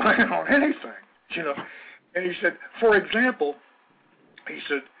Ed McMahon on anything, you know. And he said, for example, he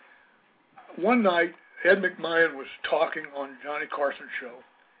said, one night Ed McMahon was talking on Johnny Carson's show,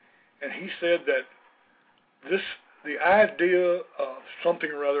 and he said that the idea of something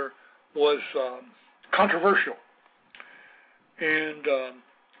or other was controversial. And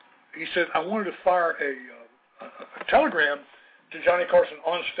he said, I wanted to fire a telegram to Johnny Carson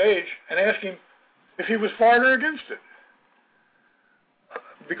on stage and ask him if he was for it or against it.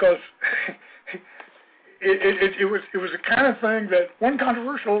 Because it was the kind of thing that wasn't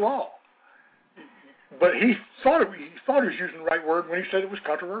controversial at all. But he thought he was using the right word when he said it was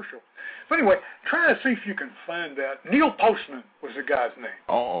controversial. So anyway, try to see if you can find that. Neil Postman was the guy's name.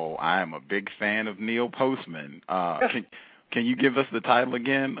 Oh, I am a big fan of Neil Postman. Yes. Can you give us the title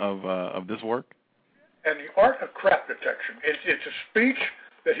again of this work? And the Art of Crap Detection. It's a speech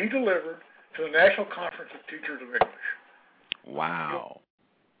that he delivered to the National Conference of Teachers of English. Wow.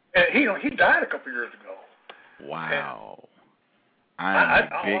 And he died a couple years ago. Wow. I'm a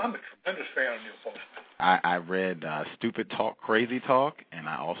tremendous fan of Neil Postman. I read Stupid Talk, Crazy Talk, and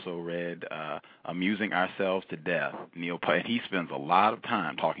I also read Amusing Ourselves to Death. Neil Postman, he spends a lot of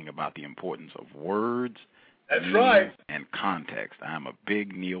time talking about the importance of words, meanings, and context. I'm a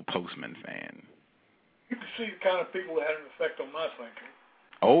big Neil Postman fan. You can see the kind of people that had an effect on my thinking.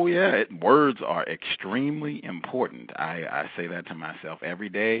 Oh, yeah. Words are extremely important. I say that to myself every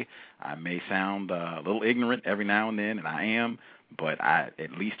day. I may sound a little ignorant every now and then, and I am, but I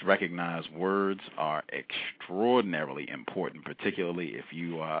at least recognize words are extraordinarily important, particularly if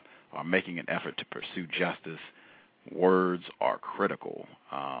you are making an effort to pursue justice. Words are critical.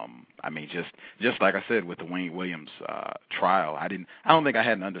 I mean, just like I said with the Wayne Williams trial, I don't think I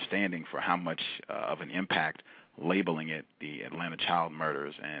had an understanding for how much of an impact labeling it the Atlanta child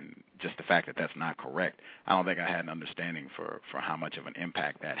murders and just the fact that that's not correct. I don't think I had an understanding for how much of an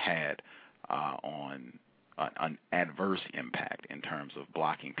impact that had on an adverse impact in terms of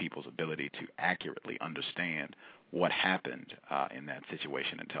blocking people's ability to accurately understand what happened in that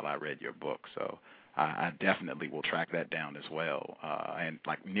situation until I read your book. So I definitely will track that down as well. And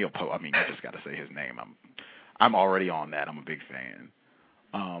like Neil Poe, I mean, you just got to say his name. I'm already on that. I'm a big fan.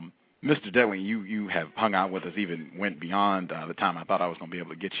 Mr. Dettlinger, you have hung out with us, even went beyond the time I thought I was going to be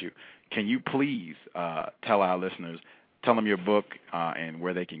able to get you. Can you please tell our listeners, tell them your book and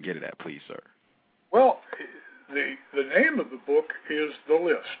where they can get it at, please, sir? Well, the name of the book is The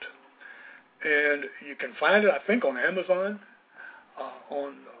List, and you can find it, I think, on Amazon,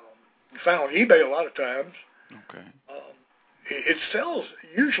 you find it on eBay a lot of times. Okay. It sells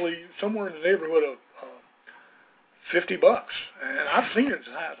usually somewhere in the neighborhood of $50, and I've seen it as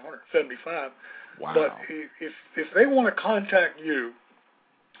high as $175. Wow. But if they want to contact you,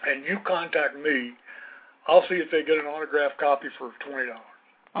 and you contact me, I'll see if they get an autographed copy for $20.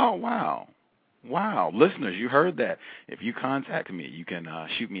 Oh, wow. Wow. Listeners, you heard that. If you contact me, you can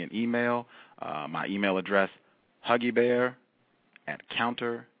shoot me an email. My email address,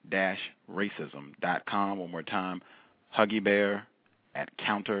 huggybear@counter-racism.com. One more time,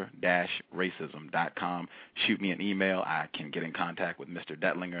 huggybear@counter-racism.com. Shoot me an email. I can get in contact with Mr.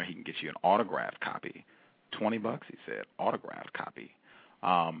 Dettlinger. He can get you an autographed copy. $20, he said, autographed copy.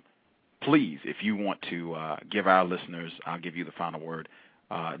 Please, if you want to give our listeners, I'll give you the final word,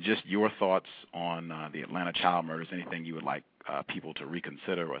 just your thoughts on the Atlanta child murders, anything you would like people to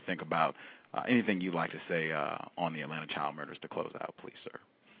reconsider or think about, anything you'd like to say on the Atlanta child murders to close out, please, sir.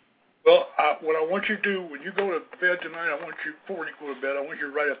 Well, what I want you to do when you go to bed tonight, before you go to bed, I want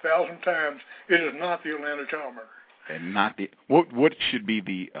you to write 1,000 times, it is not the Atlanta child murder. And not the, what should be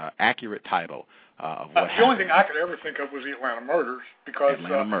the accurate title of what happened? The only thing I could ever think of was the Atlanta murders, because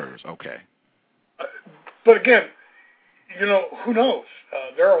Atlanta murders, okay. But again, who knows?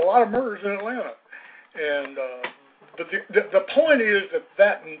 There are a lot of murders in Atlanta, and but the point is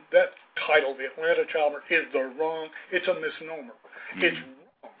that title, the Atlanta child murder, is it's a misnomer. Mm-hmm. It's wrong.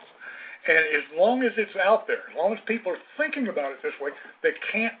 And as long as it's out there, as long as people are thinking about it this way, they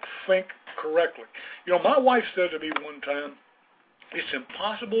can't think correctly. My wife said to me one time, it's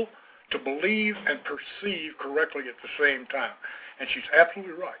impossible to believe and perceive correctly at the same time. And she's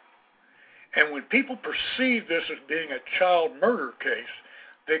absolutely right. And when people perceive this as being a child murder case,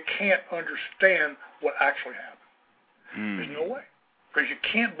 they can't understand what actually happened. Mm. There's no way. Because you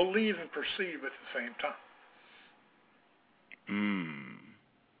can't believe and perceive at the same time. Mm.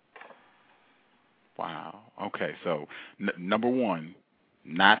 Wow. Okay, so number one,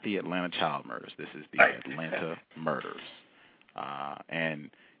 not the Atlanta child murders. This is the Atlanta murders. And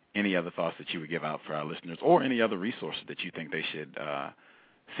any other thoughts that you would give out for our listeners, or any other resources that you think they should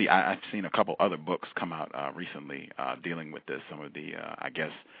see? I've seen a couple other books come out recently dealing with this. Some of the,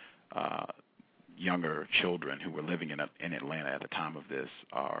 younger children who were living in Atlanta at the time of this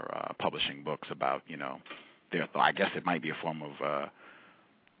are publishing books about, their thought. I guess it might be a form of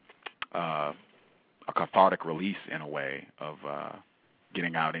a cathartic release in a way of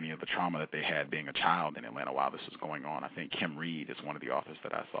getting out any of the trauma that they had being a child in Atlanta while this was going on. I think Kim Reed is one of the authors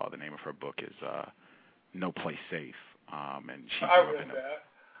that I saw. The name of her book is No Place Safe. And she I read that.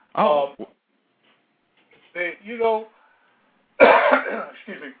 Oh. Excuse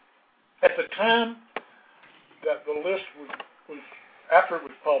me. At the time that the list was after it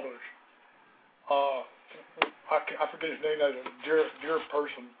was published, I forget his name. That was a dear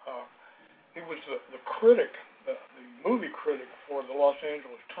person. He was the critic, the movie critic for the Los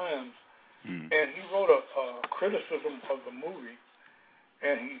Angeles Times, and he wrote a criticism of the movie,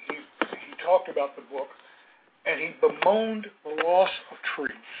 and he talked about the book, and he bemoaned the loss of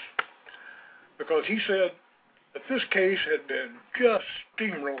trees because he said that this case had been just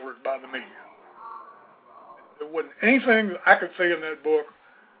steamrolled by the media. There wasn't anything that I could say in that book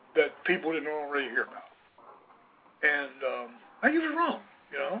that people didn't already hear about. And I think he was wrong,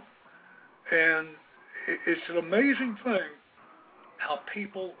 you know. And it's an amazing thing how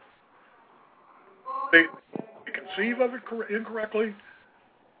people, they conceive of it incorrectly,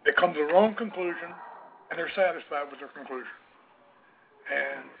 they come to the wrong conclusion, and they're satisfied with their conclusion.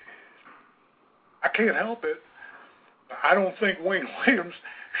 And I can't help it. I don't think Wayne Williams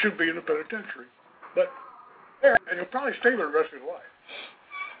should be in the penitentiary. But there, and he'll probably stay there the rest of his life.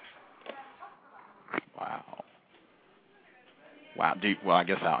 Wow. Well, I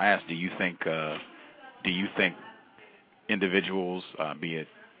guess I'll ask, do you think individuals, be it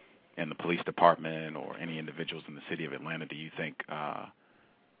in the police department or any individuals in the city of Atlanta, do you think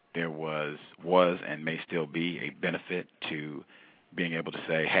there was and may still be a benefit to being able to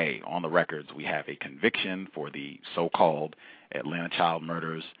say, hey, on the records we have a conviction for the so-called Atlanta child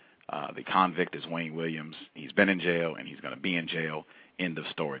murders. The convict is Wayne Williams. He's been in jail and he's going to be in jail. End of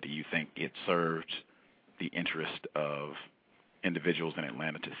story. Do you think it served the interest of individuals in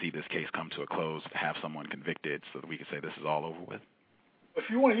Atlanta to see this case come to a close, to have someone convicted so that we can say this is all over with? If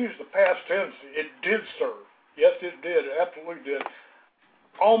you want to use the past tense, it did serve. Yes, it did. It absolutely did.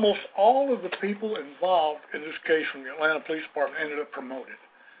 Almost all of the people involved in this case from the Atlanta Police Department ended up promoted.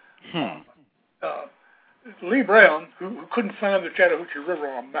 Lee Brown, who couldn't find the Chattahoochee River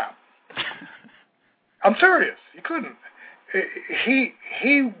on a map. I'm serious. He couldn't. He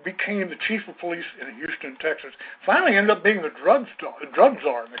became the chief of police in Houston, Texas. Finally ended up being the drug czar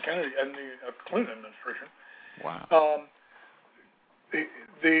in the Kennedy and the Clinton administration. Wow.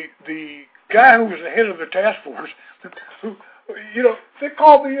 The guy who was the head of the task force, who, you know, they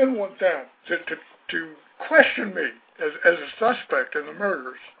called me in one time to question me as a suspect in the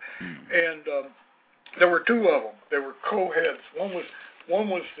murders, and there were two of them. They were co-heads. One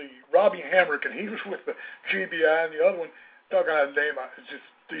was the Robbie Hamrick, and he was with the GBI, and the other one, doggone name,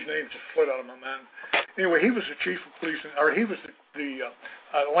 these names just fled out of my mind. Anyway, he was the chief of police, or he was the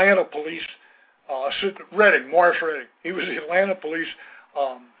Atlanta police Morris Redding. He was the Atlanta police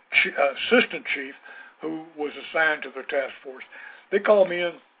assistant chief who was assigned to their task force. They called me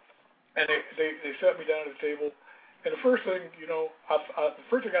in, and they sat me down at the table, and the first thing, you know, the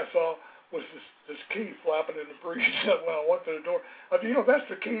first thing I saw was this key flapping in the breeze when I went to the door. I said, you know, that's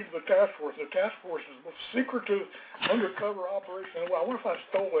the key to the task force. The task force is a secretive, undercover operation. Well, I wonder if I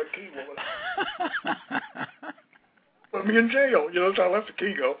stole that key. Put me in jail, you know, so I let the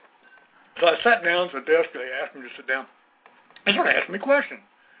key go. So I sat down at the desk, and they asked me to sit down. They started asking me questions.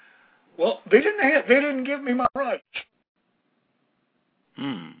 Well, they didn't give me my rights.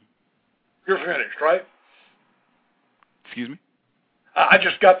 You're finished, right? Excuse me? I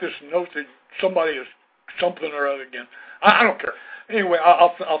just got this note that somebody is something or other again. I don't care. Anyway,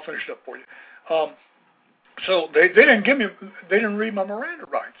 I'll finish it up for you. So they didn't read my Miranda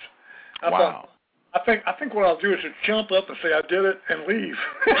rights. Wow. I think what I'll do is just jump up and say I did it and leave.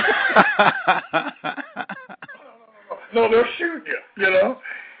 No, they'll shoot you, you know.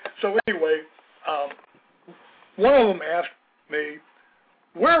 So anyway, one of them asked me,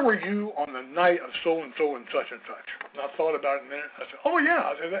 where were you on the night of so-and-so and such and such? And I thought about it a minute. I said, oh, yeah.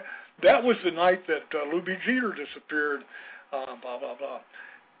 I said, that was the night that Lou B. Jeter disappeared, blah, blah, blah.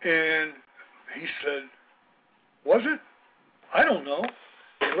 And he said, was it? I don't know.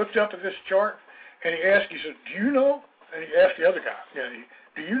 He looked up at this chart, and he asked, he said, do you know? And he asked the other guy,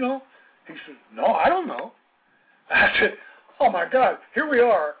 do you know? He said, no, I don't know. I said, oh, my God, here we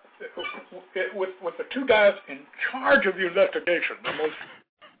are with the two guys in charge of the investigation, the most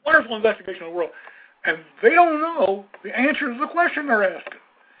wonderful investigation in the world, and they don't know the answer to the question they're asking.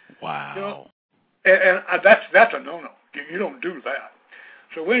 Wow. You know? And that's a no-no. You don't do that.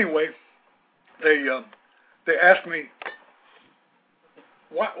 So anyway, they asked me,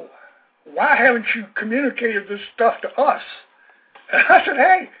 why haven't you communicated this stuff to us? And I said,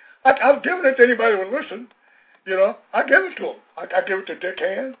 hey, I've given it to anybody who would listen. You know, I give it to him. I give it to Dick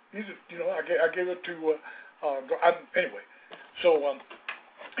Hand. He's, you know, I give it to. Anyway, so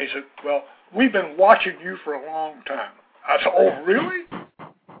he said, "Well, we've been watching you for a long time." I said, "Oh, really?"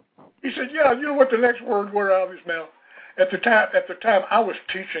 He said, "Yeah." You know what the next word were out of his mouth? At the time, I was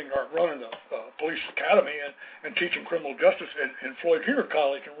teaching or running a police academy and teaching criminal justice in Floyd Henry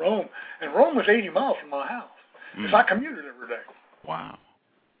College in Rome, and Rome was 80 miles from my house, because I commuted every day. Wow.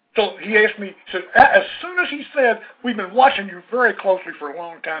 So he asked me, he said, as soon as he said, we've been watching you very closely for a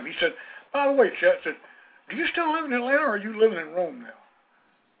long time, he said, by the way, Chet, said, do you still live in Atlanta or are you living in Rome now?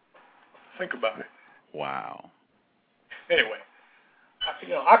 Think about it. Wow. Anyway,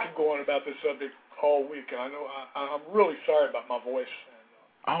 I could go on about this subject all week. I know I'm really sorry about my voice.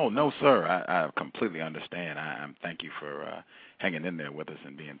 Oh, no, sir. I completely understand. Thank you for hanging in there with us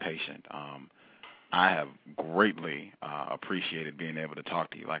and being patient. I have greatly appreciated being able to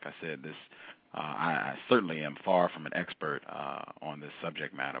talk to you. Like I said, I certainly am far from an expert on this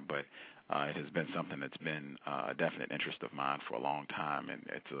subject matter, but it has been something that's been a definite interest of mine for a long time, and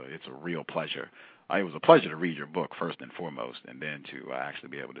it's a real pleasure. It was a pleasure to read your book first and foremost, and then to actually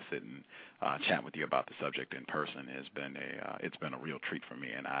be able to sit and chat with you about the subject in person has been it's been a real treat for me,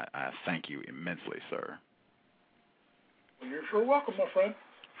 and I thank you immensely, sir. Well, you're sure welcome, my friend.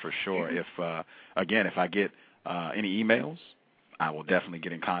 For sure. If I get any emails, I will definitely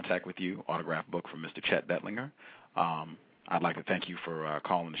get in contact with you. Autographed book from Mr. Chet Dettlinger. I'd like to thank you for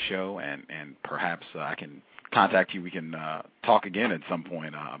calling the show, and perhaps I can contact you. We can talk again at some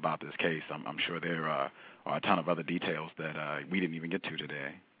point about this case. I'm sure there are a ton of other details that we didn't even get to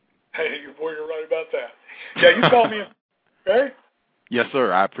today. Hey, boy, you're right about that. Yeah, you call me, okay? Yes,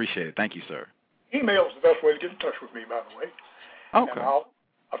 sir. I appreciate it. Thank you, sir. Email's the best way to get in touch with me, by the way. Okay. And I'll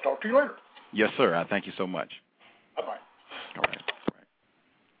talk to you later. Yes, sir. I thank you so much. Bye-bye. All right.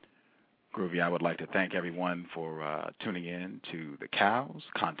 Groovy, I would like to thank everyone for tuning in to The Cows,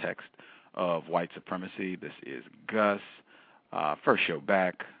 Context of White Supremacy. This is Gus. First show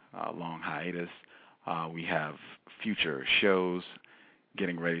back, long hiatus. We have future shows,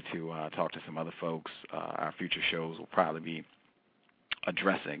 getting ready to talk to some other folks. Our future shows will probably be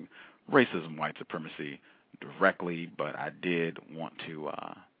addressing racism, white supremacy directly, but I did want to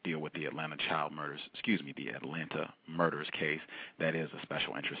deal with the Atlanta murders case. That is a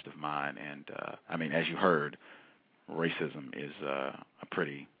special interest of mine, and as you heard, racism is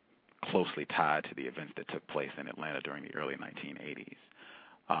pretty closely tied to the events that took place in Atlanta during the early 1980s.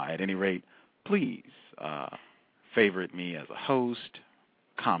 At any rate, please favorite me as a host,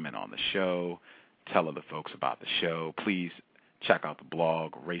 comment on the show, tell other folks about the show. Please check out the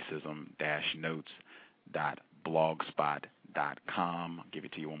blog, racism-notes.blogspot.com. I'll give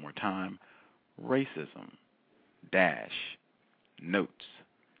it to you one more time,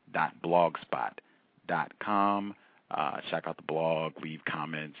 racism-notes.blogspot.com. Check out the blog, leave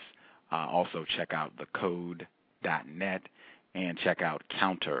comments. Also check out thecode.net and check out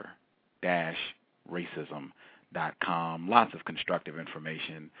counter-racism.com. Lots of constructive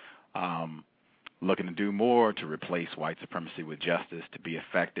information. Looking to do more to replace white supremacy with justice to be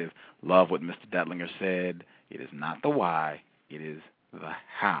effective. Love what Mr. Dettlinger said. It is not the why, it is the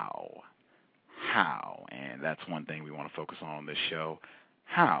how. How, and that's one thing we want to focus on this show.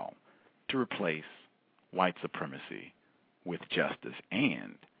 How to replace white supremacy with justice,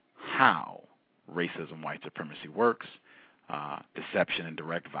 and how racism, white supremacy works, deception and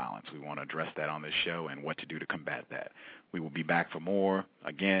direct violence. We want to address that on this show and what to do to combat that. We will be back for more.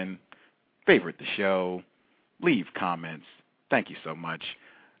 Again, favorite the show, leave comments. Thank you so much.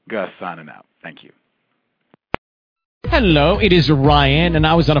 Gus signing out. Thank you. Hello, it is Ryan, and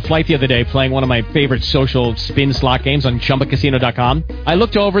I was on a flight the other day playing one of my favorite social spin slot games on ChumbaCasino.com. I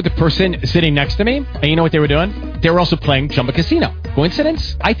looked over the person sitting next to me, and you know what they were doing? They were also playing Chumba Casino.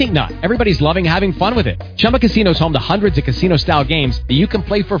 Coincidence? I think not. Everybody's loving having fun with it. Chumba Casino is home to hundreds of casino-style games that you can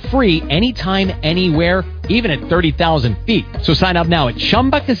play for free anytime, anywhere, even at 30,000 feet. So sign up now at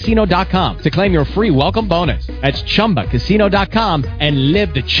ChumbaCasino.com to claim your free welcome bonus. That's ChumbaCasino.com and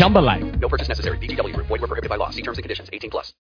live the Chumba life. No purchase necessary. VGW. Void where prohibited by law. See terms and conditions. 18+.